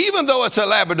 even though it's a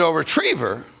Labrador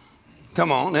Retriever,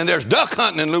 come on, and there's duck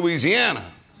hunting in Louisiana,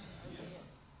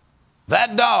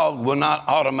 that dog will not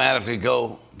automatically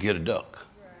go get a duck.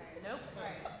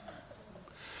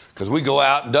 Because we go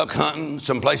out duck hunting,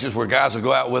 some places where guys will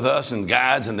go out with us and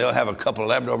guides, and they'll have a couple of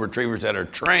Labrador Retrievers that are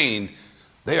trained.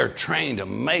 They are trained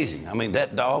amazing. I mean,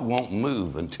 that dog won't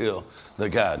move until the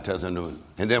guide tells him to move.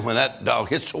 And then when that dog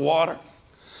hits the water,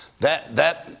 that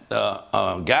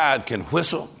guide can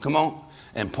whistle, come on,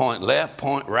 and point left,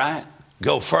 point right,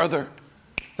 go further.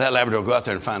 That Labrador will go out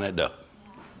there and find that duck.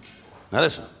 Now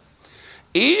listen,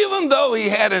 even though he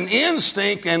had an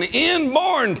instinct, an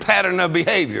inborn pattern of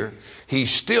behavior, he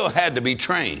still had to be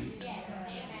trained.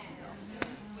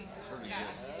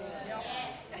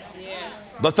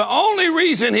 But the only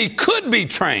reason he could be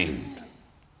trained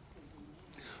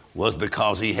was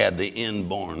because he had the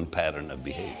inborn pattern of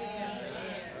behavior.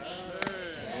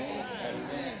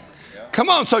 Come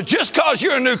on, so just because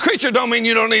you're a new creature don't mean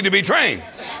you don't need to be trained.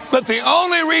 But the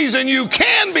only reason you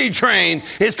can be trained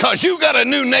is because you got a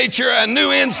new nature, a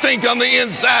new instinct on the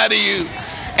inside of you.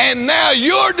 And now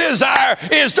your desire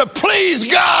is to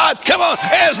please God, come on,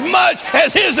 as much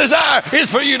as his desire is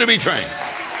for you to be trained.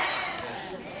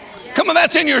 Come on,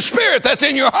 that's in your spirit, that's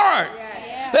in your heart.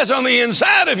 That's on the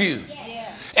inside of you.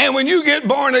 And when you get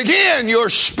born again, your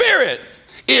spirit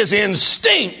is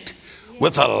instinct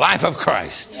with the life of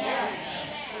Christ.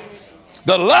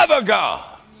 The love of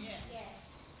God.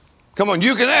 Come on,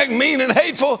 you can act mean and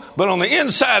hateful, but on the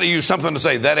inside of you, something to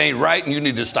say, that ain't right, and you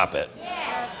need to stop it.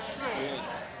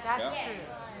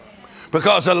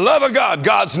 Because the love of God,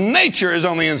 God's nature is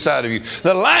on the inside of you.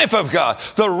 The life of God,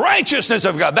 the righteousness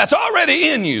of God, that's already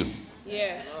in you.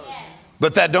 Yes.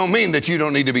 But that don't mean that you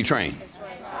don't need to be trained.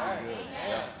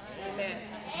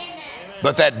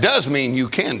 But that does mean you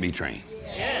can be trained.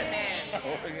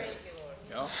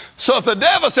 So if the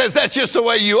devil says that's just the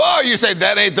way you are, you say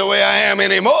that ain't the way I am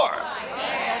anymore.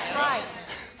 That's right.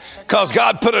 Because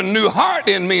God put a new heart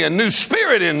in me, a new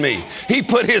spirit in me. He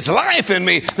put his life in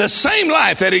me, the same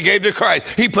life that he gave to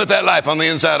Christ. He put that life on the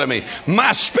inside of me.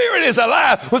 My spirit is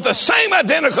alive with the same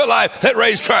identical life that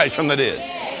raised Christ from the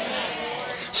dead.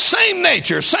 Same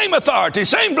nature, same authority,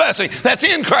 same blessing that's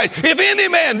in Christ. If any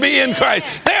man be in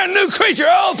Christ, they're a new creature.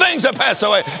 All things have passed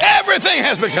away. Everything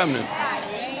has become new.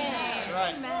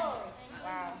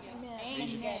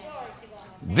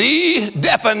 The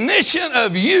definition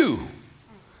of you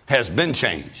has been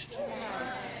changed.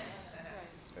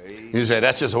 You say,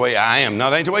 that's just the way I am. No,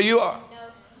 that ain't the way you are.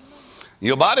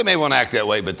 Your body may want to act that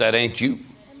way, but that ain't you.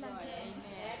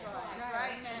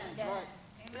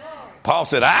 Paul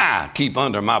said, I keep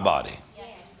under my body,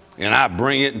 and I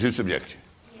bring it into subjection.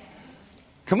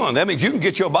 Come on, that means you can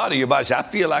get your body say, I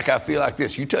feel like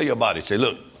this. You tell your body, say,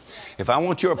 look, if I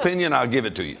want your opinion, I'll give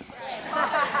it to you.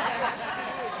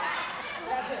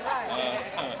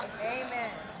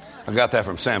 I got that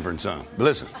from Sanford and Son. But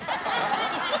listen.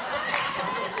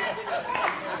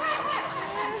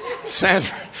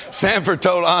 Sanford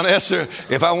told Aunt Esther,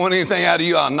 if I want anything out of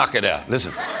you, I'll knock it out.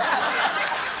 Listen.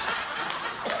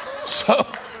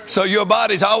 So your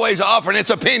body's always offering its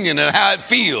opinion and how it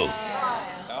feels.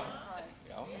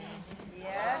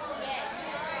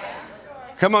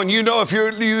 Come on, you know if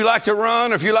you like to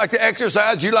run, or if you like to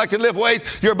exercise, you like to lift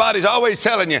weights, your body's always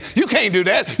telling you, you can't do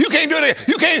that, you can't do that,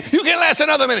 you can't last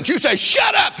another minute. You say,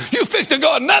 shut up, you fix to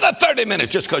go another 30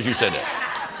 minutes just because you said that.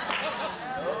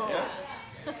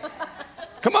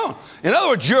 Come on. In other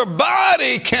words, your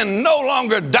body can no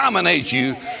longer dominate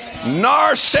you,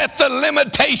 nor set the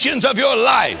limitations of your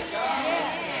life.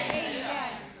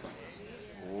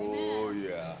 Oh,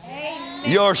 yeah.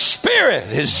 Your spirit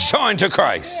is joined to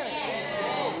Christ.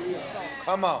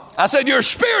 Come on. I said your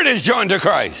spirit is joined to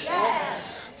Christ.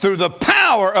 Through the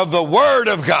power of the Word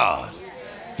of God.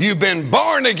 You've been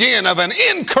born again of an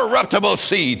incorruptible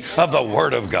seed of the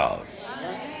Word of God.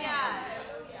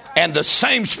 And the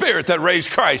same spirit that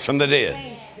raised Christ from the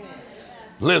dead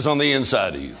lives on the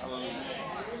inside of you.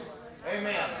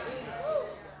 Amen.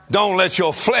 Don't let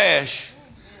your flesh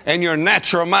and your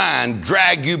natural mind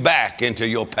drag you back into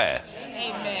your past.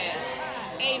 Amen.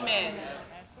 Amen.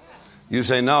 You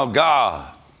say, no,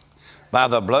 God, by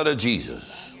the blood of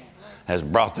Jesus, has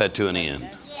brought that to an end.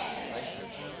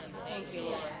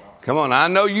 Come on, I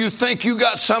know you think you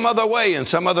got some other way and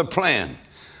some other plan,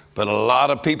 but a lot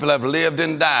of people have lived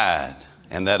and died,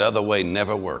 and that other way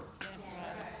never worked.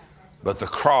 But the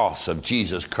cross of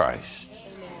Jesus Christ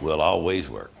will always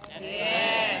work.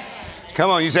 Come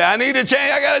on, you say, I need to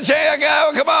change, I got to change,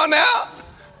 come on now.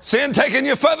 Sin taking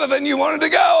you further than you wanted to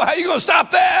go. How you going to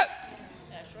stop that?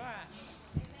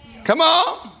 Come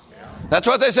on. That's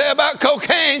what they say about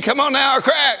cocaine. Come on now, or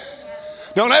crack.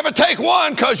 Don't ever take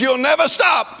one because you'll never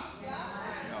stop.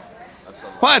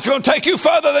 Why? It's going to take you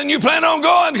further than you plan on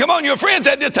going. Come on, your friend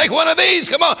said, just take one of these.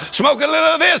 Come on, smoke a little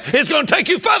of this. It's going to take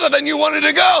you further than you wanted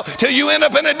to go till you end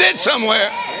up in a ditch somewhere.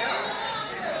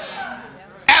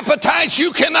 Appetites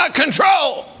you cannot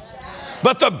control.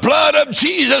 But the blood of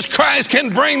Jesus Christ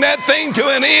can bring that thing to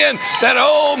an end. That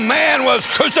old man was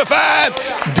crucified,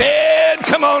 dead.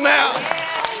 Come on now.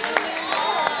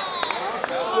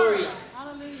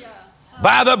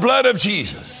 By the blood of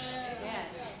Jesus,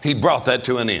 he brought that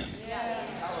to an end.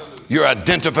 Your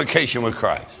identification with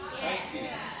Christ.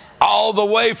 All the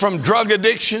way from drug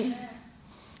addiction,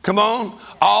 come on,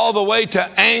 all the way to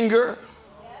anger.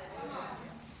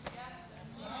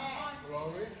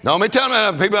 Now, let me tell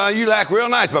them, people, you act real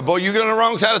nice, but boy, you get on the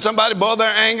wrong side of somebody, boy, their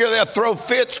anger, they'll throw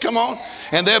fits, come on,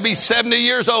 and they'll be 70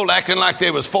 years old acting like they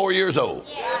was 4 years old.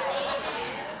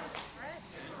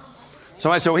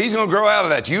 Somebody said, well, he's going to grow out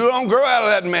of that. You don't grow out of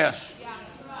that mess.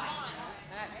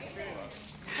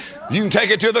 You can take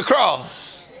it to the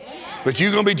cross. But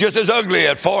you're going to be just as ugly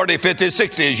at 40, 50,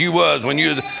 60 as you was when you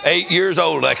was 8 years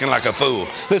old acting like a fool.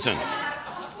 Listen.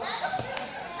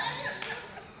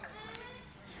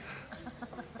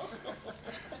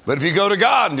 But if you go to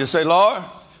God and just say, Lord,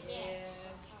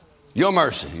 your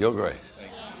mercy, your grace,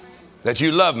 that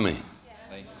you love me.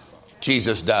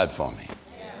 Jesus died for me.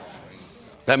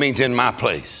 That means in my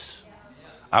place,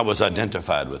 I was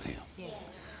identified with him.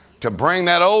 To bring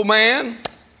that old man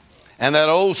and that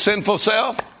old sinful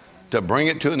self, to bring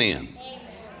it to an end.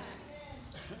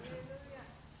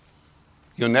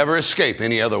 You'll never escape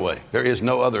any other way. There is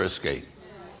no other escape.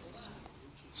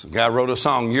 Some guy wrote a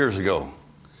song years ago.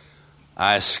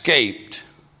 I escaped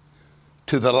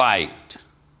to the light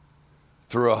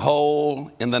through a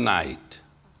hole in the night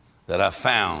that I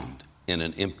found in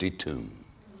an empty tomb.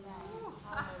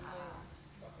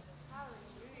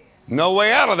 No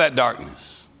way out of that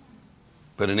darkness,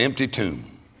 but an empty tomb.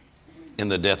 In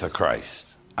the death of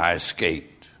Christ, I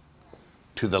escaped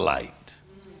to the light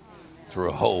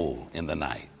through a hole in the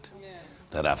night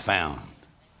that I found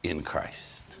in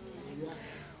Christ.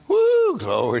 Woo,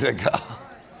 glory to God.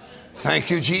 Thank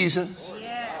you, Jesus,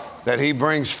 that he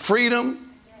brings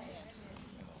freedom,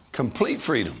 complete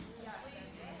freedom,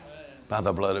 by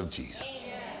the blood of Jesus.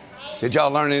 Did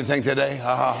y'all learn anything today?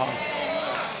 Ha, ha, ha.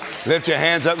 Lift your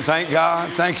hands up and thank God.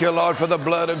 Thank you, Lord, for the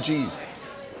blood of Jesus.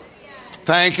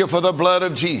 Thank you for the blood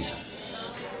of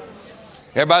Jesus.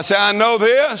 Everybody say, I know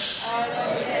this.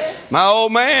 My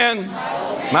old man,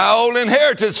 my old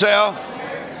inherited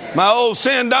self, my old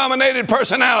sin-dominated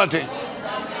personality,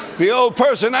 the old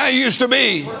person I used to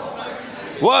be,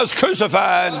 was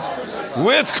crucified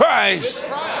with Christ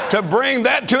to bring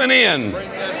that to an end.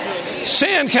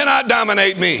 Sin cannot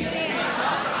dominate me.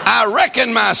 I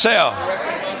reckon myself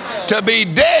to be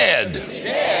dead.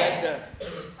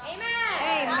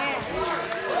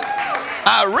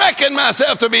 I reckon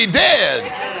myself to be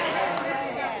dead.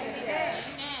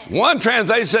 One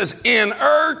translation says,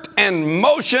 inert and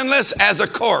motionless as a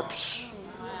corpse.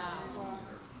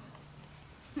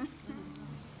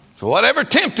 So whatever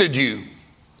tempted you,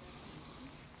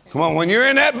 come on, when you're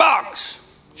in that box,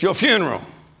 it's your funeral.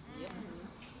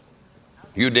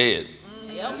 You dead.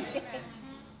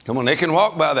 Come on, they can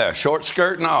walk by there, short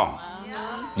skirt and all.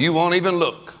 You won't even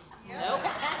look.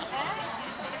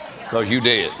 Because you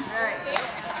dead.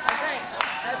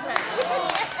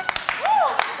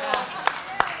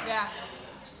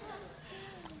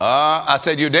 I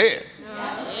said, you're dead.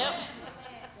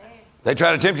 They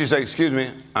try to tempt you, say, excuse me,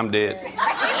 I'm dead.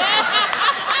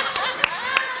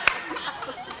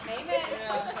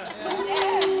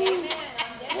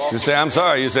 You say, I'm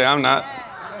sorry. You say, I'm not.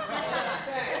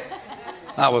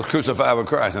 I was crucified with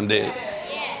Christ. I'm dead.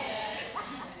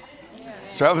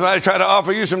 So somebody try to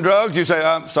offer you some drugs. You say,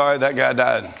 I'm sorry, that guy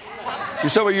died. You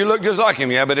say, well, you look just like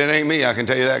him. Yeah, but it ain't me. I can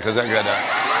tell you that because that guy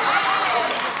died.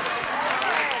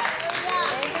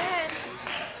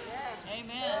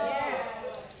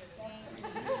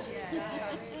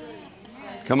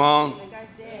 Come on.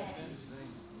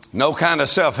 No kind of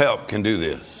self-help can do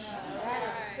this,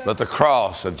 but the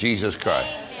cross of Jesus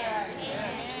Christ.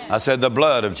 I said the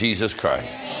blood of Jesus Christ.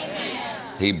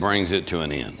 He brings it to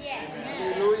an end.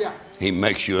 He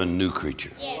makes you a new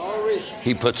creature.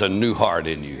 He puts a new heart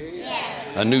in you,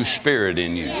 a new spirit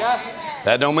in you.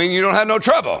 That don't mean you don't have no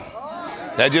trouble.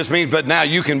 That just means, but now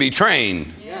you can be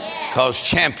trained because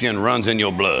champion runs in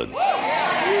your blood.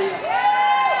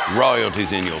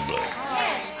 Royalty's in your blood.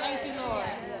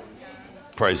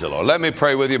 Praise the Lord. Let me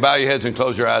pray with you. Bow your heads and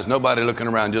close your eyes. Nobody looking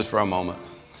around just for a moment.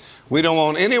 We don't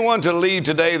want anyone to leave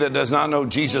today that does not know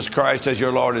Jesus Christ as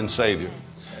your Lord and Savior.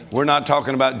 We're not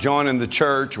talking about joining the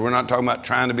church. We're not talking about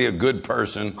trying to be a good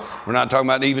person. We're not talking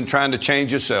about even trying to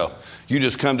change yourself. You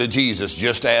just come to Jesus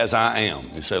just as I am.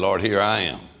 You say, Lord, here I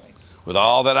am. With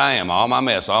all that I am, all my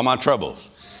mess, all my troubles.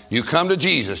 You come to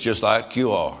Jesus just like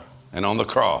you are. And on the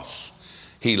cross,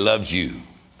 he loved you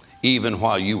even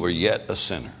while you were yet a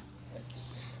sinner.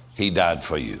 He died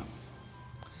for you.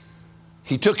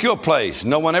 He took your place.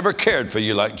 No one ever cared for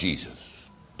you like Jesus.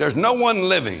 There's no one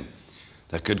living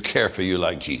that could care for you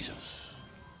like Jesus.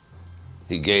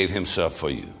 He gave himself for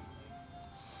you.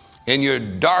 In your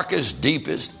darkest,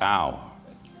 deepest hour,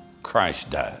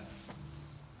 Christ died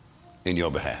in your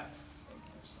behalf.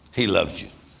 He loves you.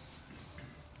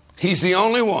 He's the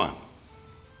only one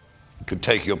who could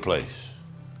take your place.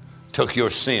 Took your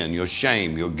sin, your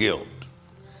shame, your guilt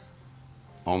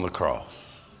on the cross.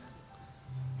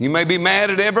 You may be mad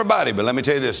at everybody, but let me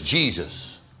tell you this,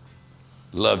 Jesus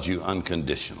loved you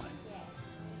unconditionally.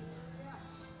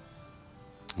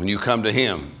 When you come to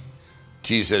him,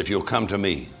 Jesus said, if you'll come to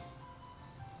me,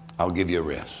 I'll give you a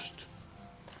rest.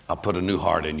 I'll put a new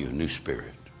heart in you, a new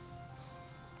spirit.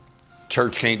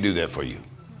 Church can't do that for you.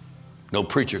 No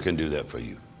preacher can do that for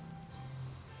you.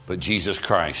 But Jesus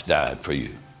Christ died for you.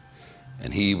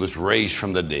 And he was raised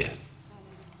from the dead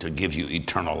to give you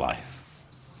eternal life.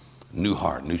 New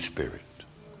heart, new spirit.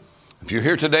 If you're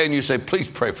here today and you say, please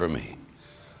pray for me.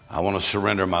 I want to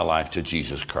surrender my life to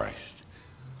Jesus Christ.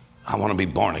 I want to be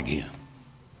born again.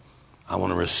 I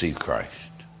want to receive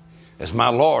Christ as my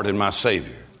Lord and my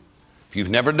Savior. If you've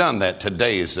never done that,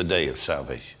 today is the day of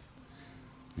salvation.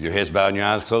 With your heads bowed and your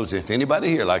eyes closed, if anybody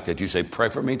here like that, you say, pray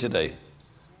for me today.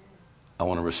 I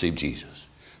want to receive Jesus.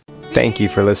 Thank you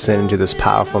for listening to this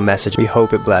powerful message. We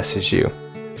hope it blesses you.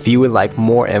 If you would like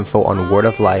more info on Word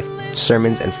of Life,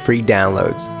 sermons, and free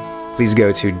downloads, please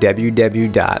go to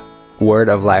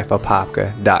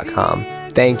www.wordoflifeapopka.com.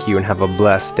 Thank you and have a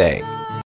blessed day.